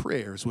his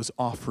prayers, was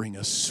offering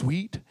a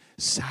sweet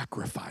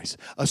sacrifice,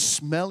 a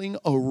smelling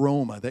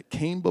aroma that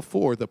came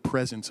before the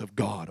presence of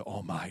God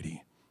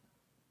Almighty.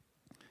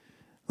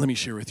 Let me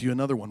share with you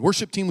another one.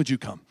 Worship team, would you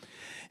come?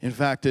 In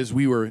fact, as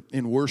we were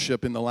in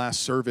worship in the last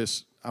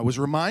service, I was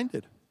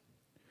reminded.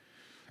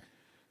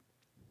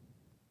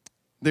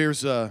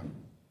 There's a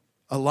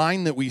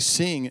line that we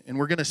sing, and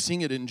we're going to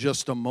sing it in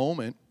just a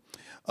moment,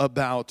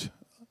 about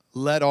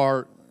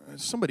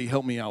somebody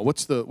help me out.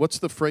 What's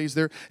the phrase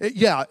there?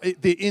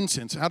 The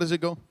incense. How does it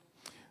go?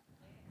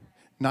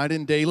 Night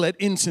and day, let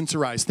incense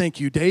arise. Thank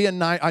you. Day and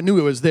night. I knew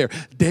it was there.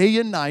 Day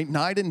and night,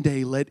 night and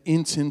day, let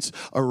incense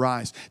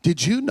arise.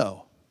 Did you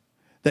know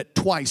that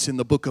twice in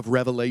the book of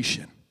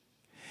Revelation,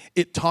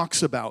 it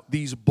talks about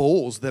these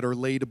bowls that are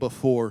laid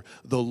before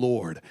the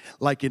Lord,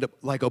 like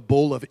a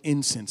bowl of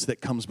incense that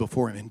comes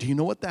before Him. And do you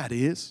know what that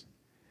is?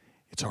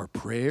 It's our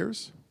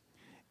prayers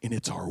and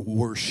it's our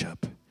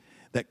worship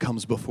that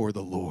comes before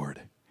the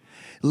Lord.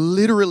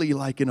 Literally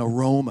like an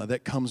aroma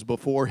that comes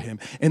before Him.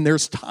 And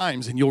there's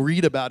times, and you'll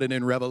read about it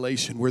in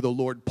Revelation, where the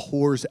Lord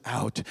pours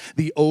out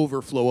the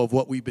overflow of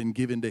what we've been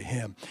given to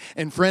Him.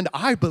 And friend,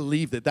 I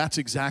believe that that's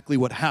exactly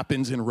what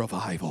happens in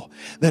revival.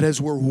 That as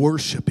we're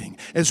worshiping,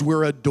 as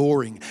we're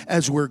adoring,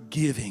 as we're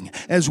giving,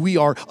 as we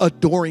are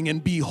adoring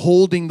and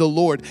beholding the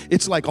Lord,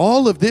 it's like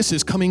all of this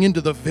is coming into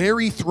the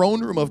very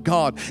throne room of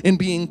God and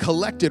being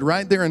collected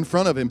right there in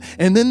front of Him.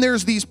 And then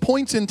there's these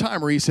points in time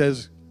where He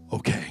says,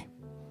 okay,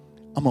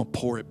 I'm going to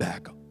pour it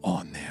back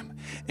on them.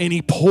 And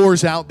he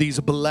pours out these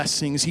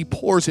blessings. He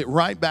pours it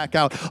right back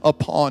out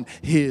upon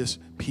his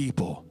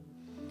people.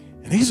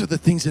 And these are the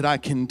things that I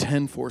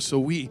contend for. So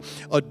we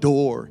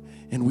adore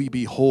and we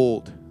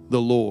behold the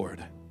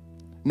Lord.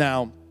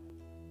 Now,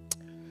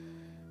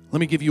 let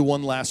me give you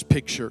one last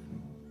picture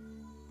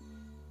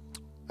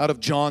out of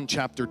John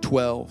chapter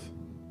 12.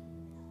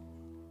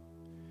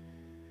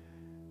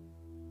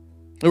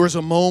 There was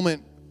a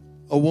moment,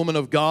 a woman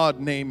of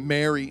God named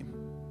Mary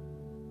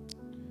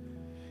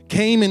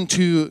came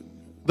into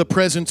the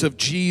presence of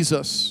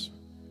Jesus.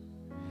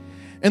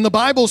 And the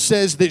Bible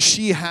says that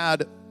she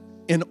had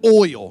an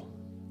oil,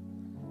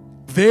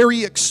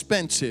 very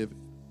expensive,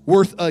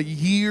 worth a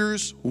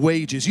year's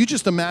wages. You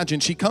just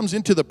imagine she comes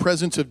into the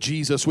presence of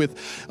Jesus with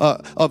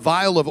a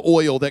vial of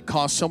oil that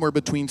costs somewhere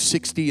between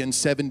 $60,000 and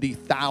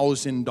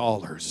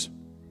 $70,000.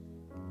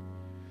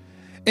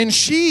 And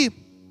she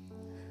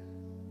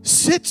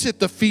sits at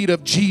the feet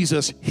of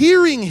Jesus,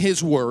 hearing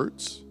his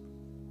words.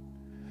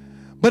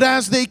 But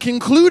as they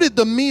concluded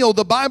the meal,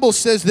 the Bible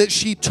says that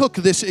she took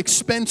this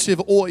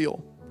expensive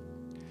oil.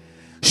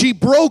 She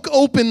broke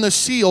open the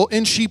seal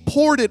and she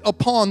poured it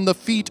upon the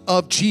feet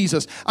of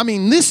Jesus. I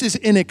mean, this is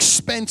an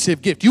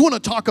expensive gift. You want to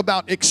talk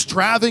about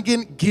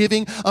extravagant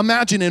giving?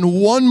 Imagine in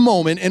one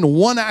moment, in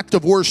one act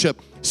of worship,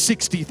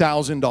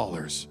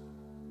 $60,000.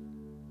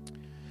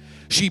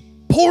 She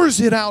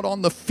pours it out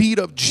on the feet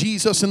of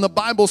Jesus, and the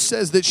Bible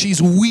says that she's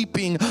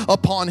weeping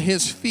upon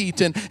his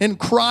feet and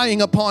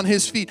crying upon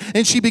his feet,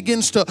 and she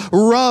begins to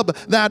rub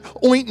that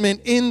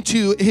ointment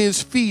into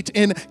his feet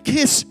and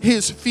kiss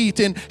his feet,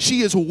 and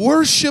she is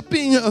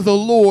worshiping the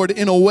Lord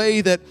in a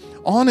way that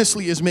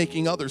honestly is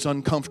making others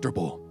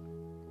uncomfortable.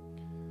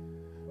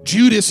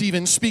 Judas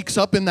even speaks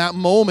up in that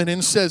moment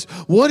and says,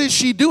 "What is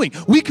she doing?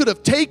 We could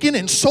have taken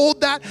and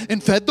sold that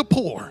and fed the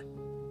poor."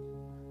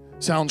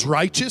 Sounds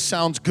righteous,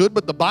 sounds good,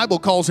 but the Bible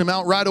calls him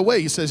out right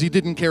away. He says he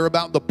didn't care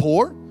about the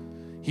poor.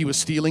 He was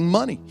stealing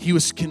money. He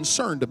was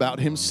concerned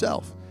about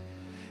himself.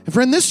 And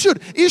friend, this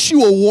should issue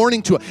a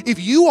warning to us. If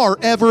you are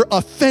ever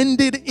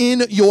offended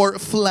in your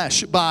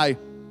flesh by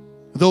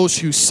those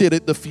who sit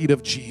at the feet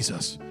of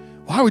Jesus,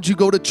 why would you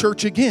go to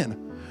church again?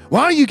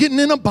 Why are you getting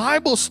in a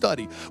Bible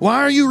study? Why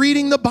are you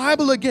reading the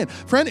Bible again?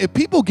 Friend, if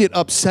people get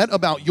upset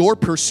about your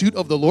pursuit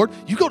of the Lord,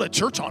 you go to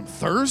church on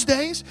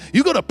Thursdays,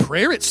 you go to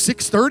prayer at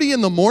 6:30 in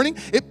the morning.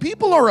 If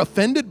people are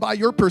offended by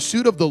your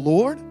pursuit of the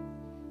Lord,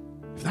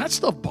 if that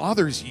stuff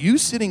bothers you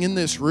sitting in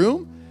this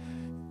room,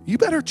 you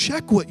better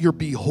check what you're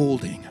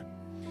beholding.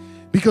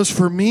 Because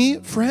for me,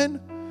 friend,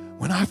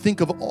 when I think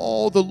of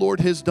all the Lord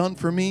has done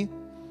for me,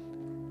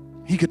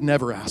 he could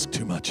never ask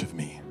too much of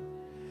me.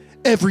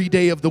 Every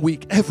day of the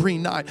week, every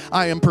night,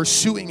 I am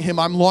pursuing him.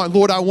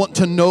 Lord, I want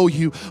to know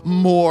you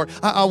more.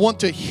 I want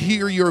to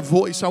hear your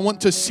voice. I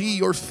want to see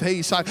your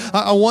face.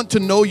 I want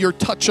to know your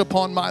touch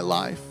upon my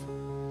life.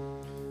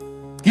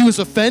 He was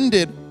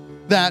offended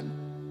that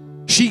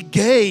she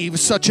gave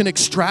such an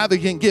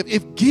extravagant gift.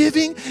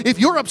 If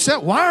you're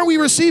upset, why are we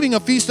receiving a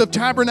Feast of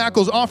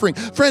Tabernacles offering?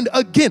 Friend,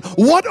 again,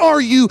 what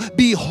are you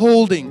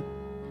beholding?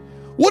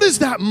 What is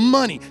that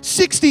money?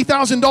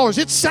 $60,000.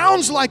 It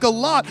sounds like a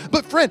lot,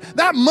 but friend,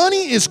 that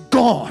money is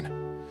gone.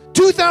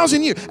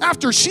 2,000 years.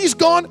 After she's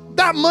gone,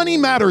 that money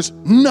matters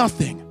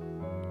nothing.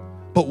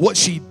 But what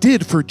she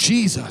did for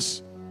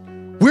Jesus,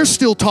 we're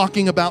still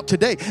talking about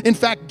today. In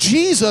fact,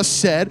 Jesus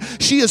said,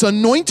 "She has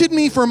anointed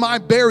me for my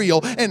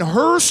burial, and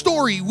her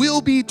story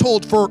will be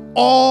told for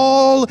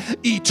all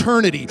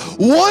eternity."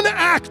 One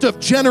act of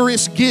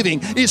generous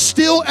giving is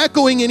still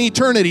echoing in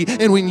eternity,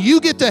 and when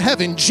you get to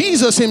heaven,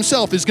 Jesus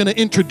himself is going to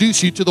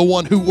introduce you to the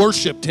one who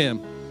worshiped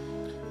him.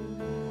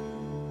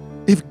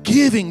 If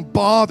giving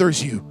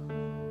bothers you,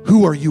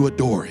 who are you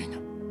adoring?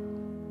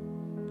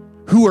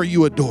 Who are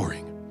you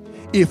adoring?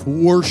 If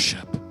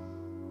worship,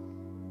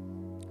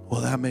 well,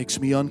 that makes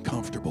me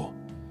uncomfortable.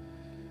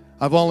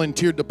 I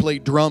volunteered to play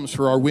drums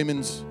for our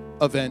women's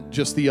event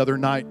just the other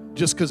night,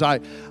 just because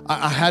I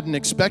had an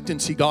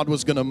expectancy God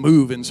was going to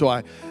move, and so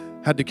I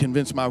had to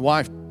convince my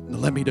wife to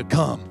let me to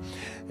come.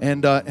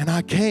 And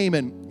I came,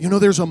 and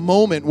there's a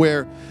moment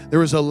where there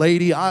was a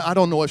lady, I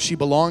don't know if she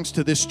belongs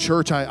to this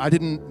church. I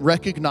didn't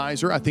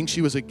recognize her. I think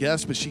she was a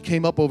guest, but she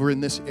came up over in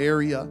this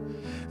area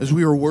as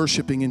we were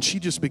worshiping, and she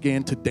just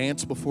began to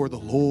dance before the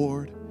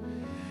Lord.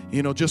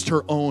 Just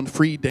her own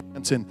free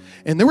dance. And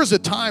there was a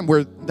time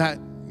where that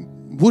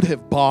would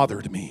have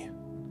bothered me.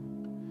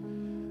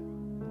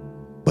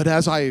 But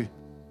as I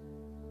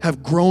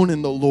have grown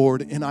in the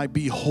Lord and I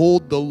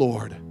behold the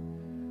Lord,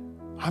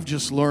 I've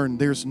just learned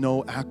there's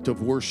no act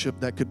of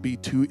worship that could be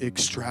too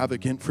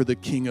extravagant for the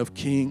King of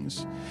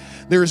Kings.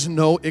 There's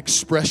no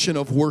expression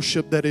of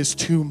worship that is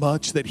too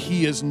much that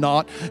he is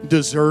not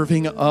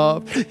deserving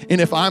of. And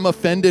if I'm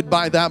offended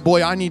by that,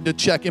 boy, I need to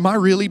check. Am I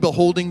really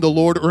beholding the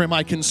Lord, or am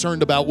I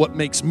concerned about what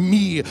makes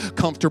me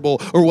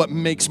comfortable or what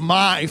makes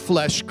my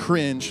flesh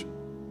cringe?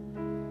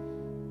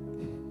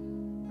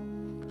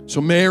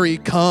 So Mary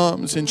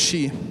comes and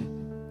she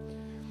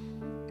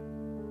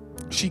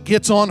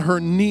gets on her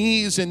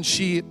knees and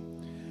she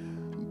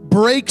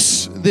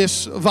breaks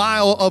this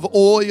vial of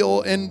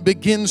oil and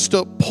begins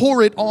to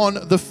pour it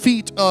on the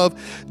feet of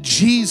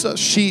Jesus.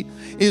 She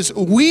is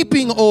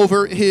weeping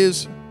over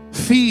his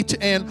feet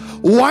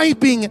and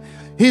wiping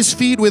his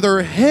feet with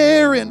her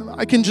hair, and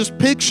I can just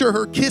picture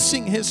her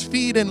kissing his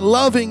feet and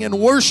loving and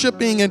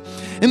worshiping, and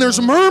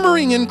there's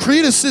murmuring and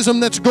criticism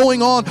that's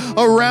going on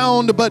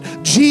around, but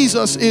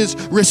Jesus is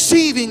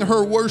receiving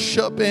her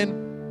worship and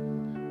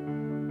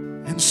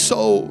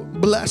so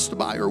blessed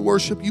by her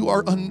worship. You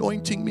are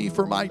anointing me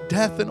for my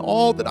death and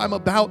all that I'm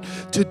about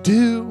to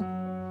do.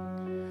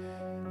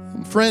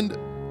 And friend,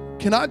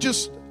 can I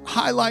just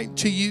highlight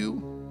to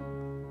you,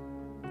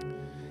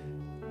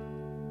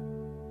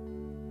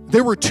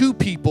 there were two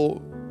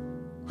people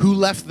who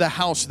left the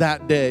house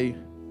that day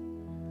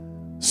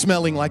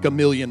smelling like $1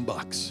 million.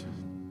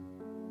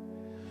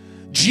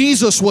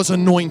 Jesus was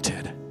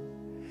anointed,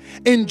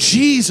 and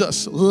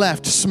Jesus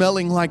left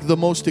smelling like the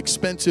most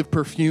expensive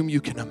perfume you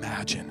can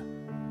imagine.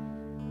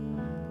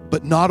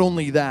 But not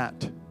only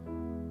that,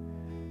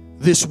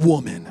 this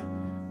woman,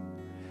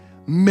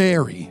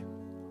 Mary,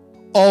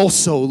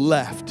 also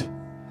left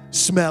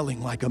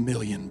smelling like $1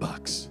 million.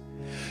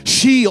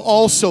 She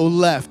also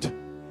left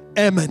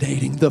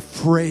emanating the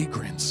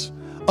fragrance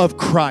of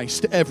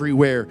Christ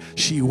everywhere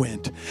she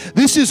went.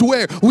 This is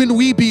where, when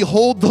we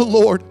behold the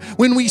Lord,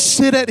 when we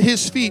sit at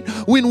his feet,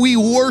 when we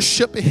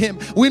worship him,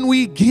 when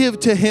we give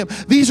to him,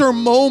 these are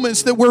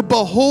moments that we're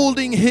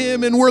beholding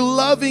him and we're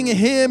loving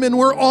him and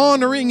we're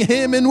honoring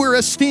him and we're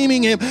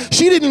esteeming him.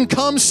 She didn't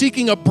come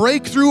seeking a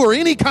breakthrough or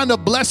any kind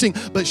of blessing,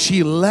 but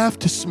she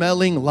left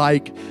smelling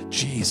like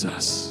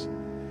Jesus.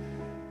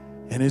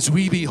 And as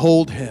we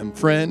behold him,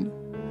 friend,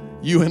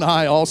 you and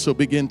I also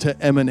begin to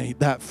emanate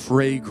that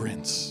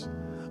fragrance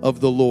of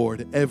the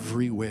Lord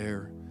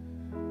everywhere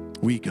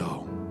we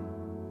go.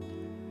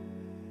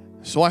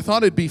 So I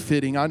thought it'd be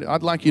fitting.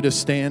 I'd like you to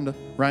stand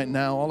right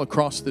now all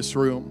across this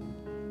room.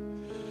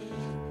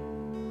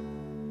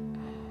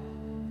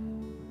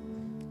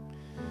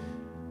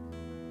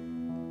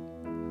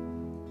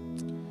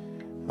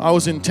 I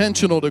was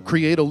intentional to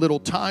create a little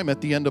time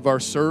at the end of our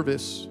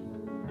service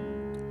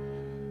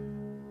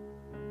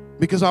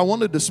because I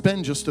wanted to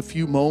spend just a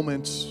few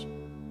moments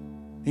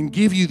and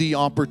give you the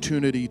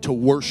opportunity to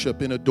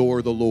worship and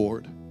adore the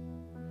Lord.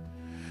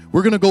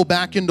 We're going to go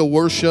back into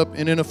worship,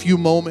 and in a few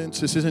moments,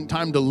 this isn't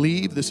time to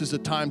leave. This is a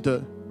time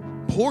to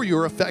pour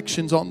your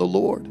affections on the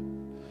Lord.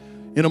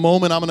 In a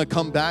moment, I'm going to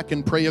come back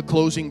and pray a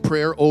closing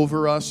prayer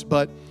over us,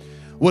 but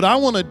what I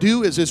want to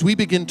do is, as we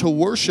begin to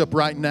worship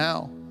right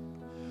now,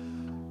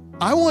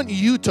 I want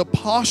you to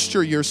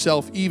posture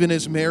yourself even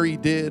as Mary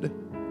did.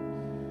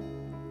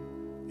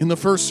 In the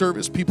first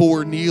service, people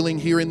were kneeling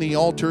here in the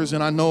altars,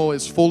 and I know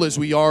as full as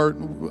we are,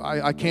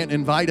 I can't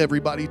invite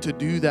everybody to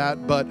do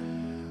that, but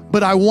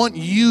I want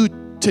you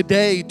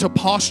today to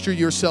posture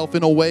yourself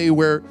in a way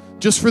where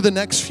just for the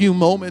next few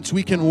moments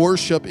we can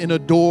worship and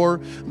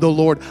adore the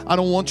Lord. I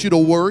don't want you to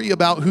worry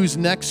about who's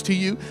next to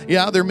you.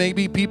 Yeah, there may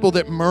be people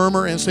that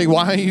murmur and say,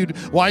 why are you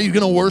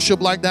going to worship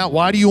like that?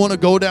 Why do you want to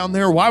go down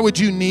there? Why would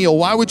you kneel?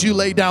 Why would you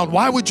lay down?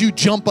 Why would you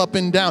jump up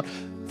and down?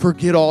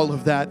 Forget all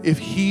of that. If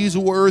he's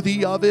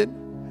worthy of it,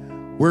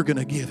 we're going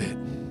to give it.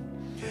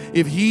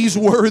 If he's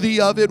worthy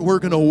of it, we're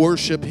going to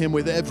worship him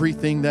with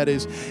everything that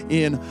is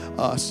in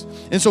us.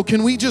 And so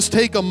can we just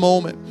take a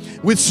moment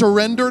with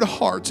surrendered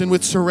hearts and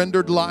with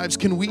surrendered lives?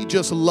 Can we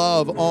just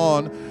love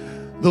on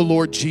the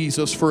Lord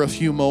Jesus for a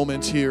few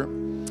moments here?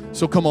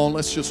 So come on,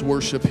 let's just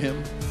worship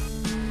him.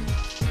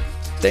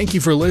 Thank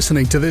you for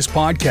listening to this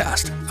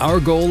podcast.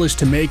 Our goal is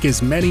to make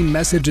as many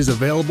messages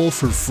available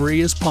for free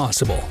as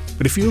possible.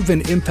 But if you have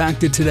been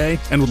impacted today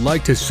and would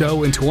like to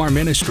sow into our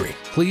ministry,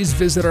 please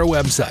visit our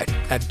website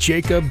at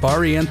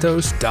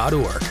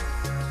jacobbarrientos.org.